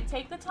try and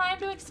take the time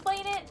to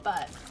explain it,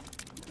 but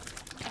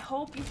I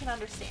hope you can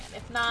understand.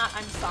 If not,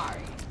 I'm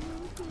sorry.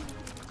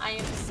 I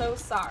am so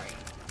sorry.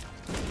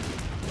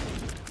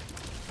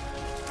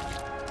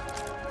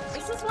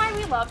 This is why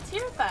we love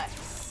tier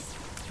effects.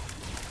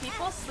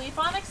 People sleep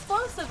on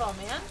Explosivo,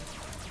 man.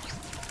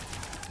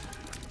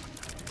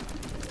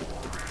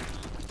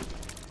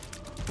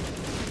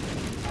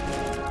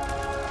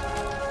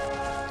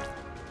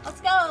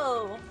 Let's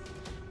go!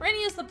 We're gonna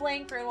use the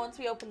blank rune once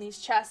we open these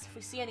chests. If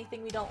we see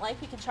anything we don't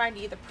like, we can try and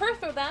either purr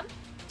through them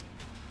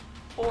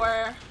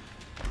or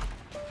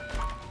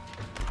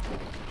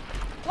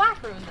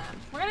black rune them.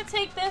 We're gonna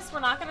take this, we're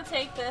not gonna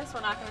take this,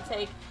 we're not gonna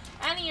take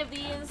any of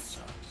these.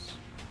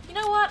 You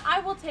know what? I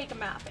will take a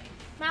mapping.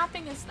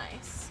 Mapping is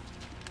nice.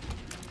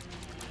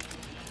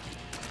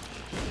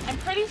 I'm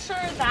pretty sure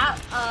that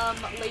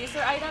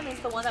laser item is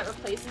the one that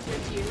replaces your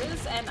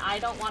tears, and I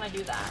don't want to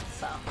do that,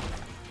 so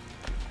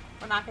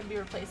we're not going to be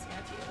replacing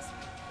our tears.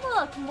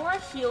 Look, more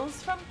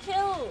heals from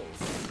kills.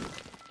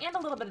 And a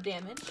little bit of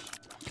damage.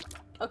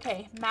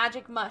 Okay,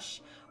 magic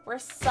mush. We're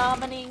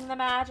summoning the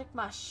magic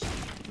mush.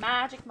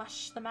 Magic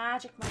mush, the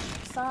magic mush.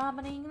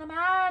 Summoning the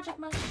magic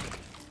mush.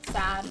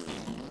 Sad.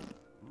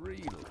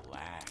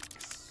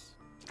 Relax.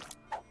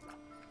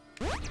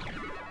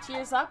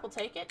 Tears up, we'll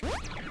take it.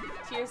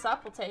 Tears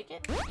up, we'll take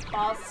it.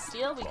 Balls of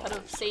steel, we could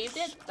have saved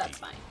it. That's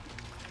fine.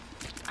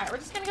 Alright, we're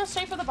just gonna go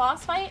straight for the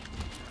boss fight.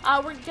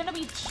 We're gonna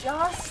be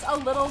just a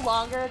little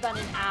longer than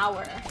an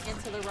hour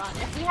into the run.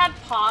 If we had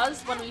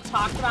paused when we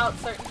talked about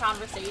certain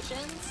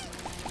conversations,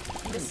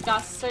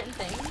 discussed certain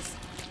things,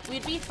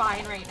 we'd be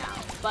fine right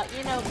now. But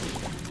you know me.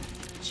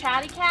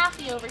 Chatty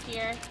Cathy over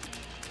here.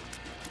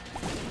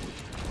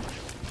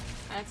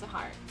 That's a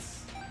heart.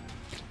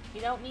 You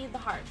don't need the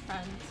heart,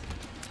 friend.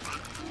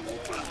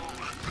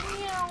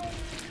 Meow,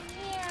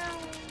 meow,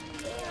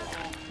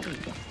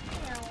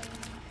 meow.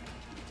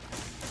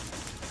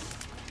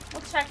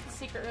 We'll check the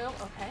secret room.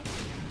 Okay.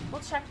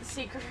 We'll check the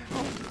secret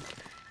room.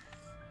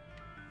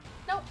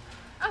 Nope.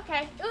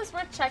 Okay. It was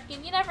worth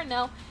checking. You never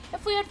know.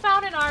 If we had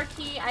found an R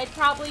key, I'd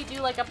probably do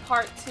like a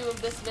part 2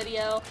 of this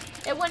video.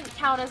 It wouldn't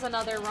count as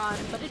another run,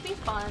 but it'd be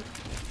fun.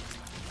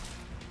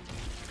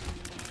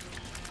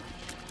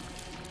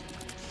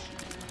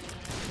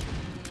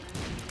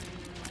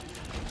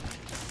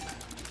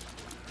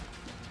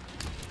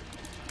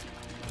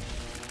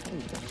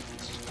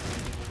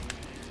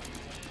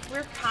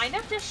 We're kind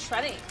of just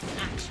shredding,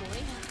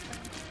 actually.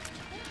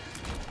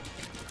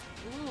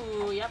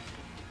 Ooh, yep.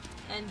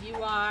 And you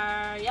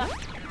are, yep.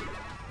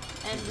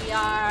 And we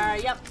are,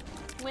 yep,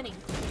 winning.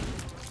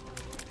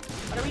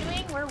 What are we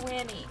doing? We're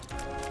winning.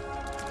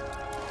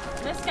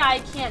 This guy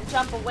can't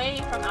jump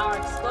away from our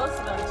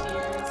explosive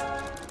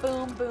tears.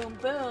 Boom, boom,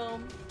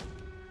 boom.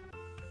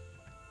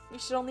 We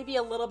should only be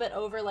a little bit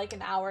over like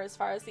an hour as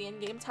far as the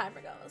in-game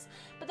timer goes.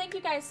 But thank you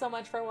guys so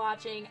much for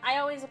watching. I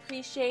always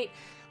appreciate,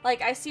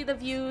 like, I see the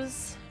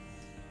views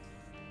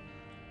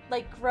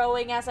like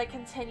growing as I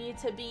continue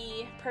to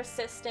be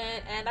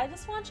persistent, and I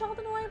just want y'all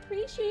to know I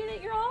appreciate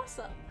it. You're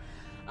awesome.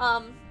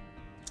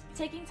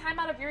 Taking time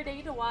out of your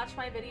day to watch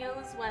my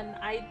videos when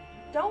I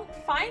don't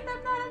find them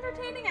that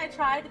entertaining. I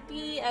try to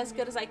be as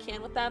good as I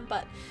can with them,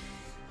 but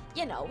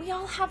you know, we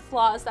all have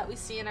flaws that we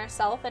see in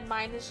ourselves, and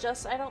mine is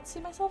just I don't see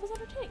myself as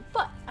entertaining.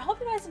 But I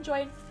hope you guys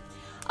enjoyed.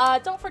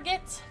 Don't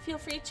forget, feel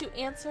free to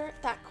answer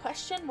that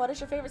question. What is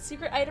your favorite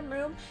secret item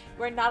room?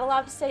 You are not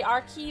allowed to say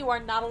R key. You are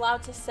not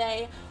allowed to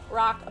say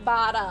rock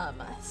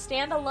bottom.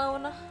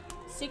 Standalone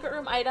secret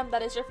room item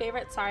that is your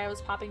favorite. Sorry, I was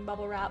popping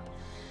bubble wrap.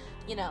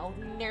 You know,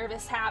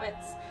 nervous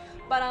habits.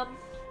 But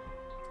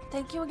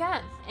thank you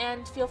again,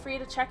 and feel free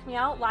to check me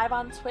out live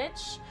on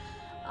Twitch.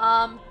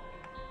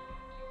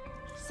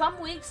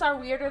 Some weeks are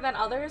weirder than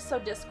others, so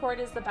Discord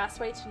is the best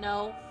way to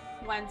know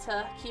when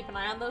to keep an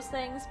eye on those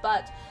things.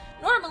 But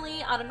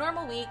normally, on a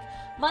normal week,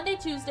 Monday,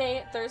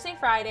 Tuesday, Thursday,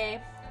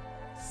 Friday,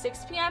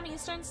 6 p.m.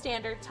 Eastern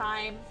Standard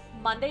Time.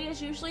 Monday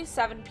is usually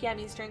 7 p.m.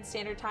 Eastern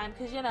Standard Time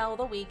because, you know,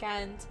 the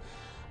weekend.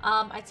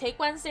 I take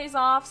Wednesdays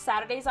off.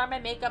 Saturdays are my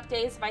makeup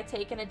days if I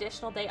take an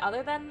additional day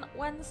other than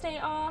Wednesday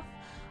off.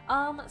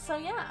 So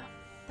yeah,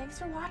 thanks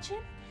for watching.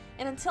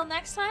 And until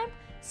next time,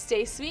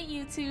 stay sweet,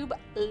 YouTube.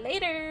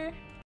 Later.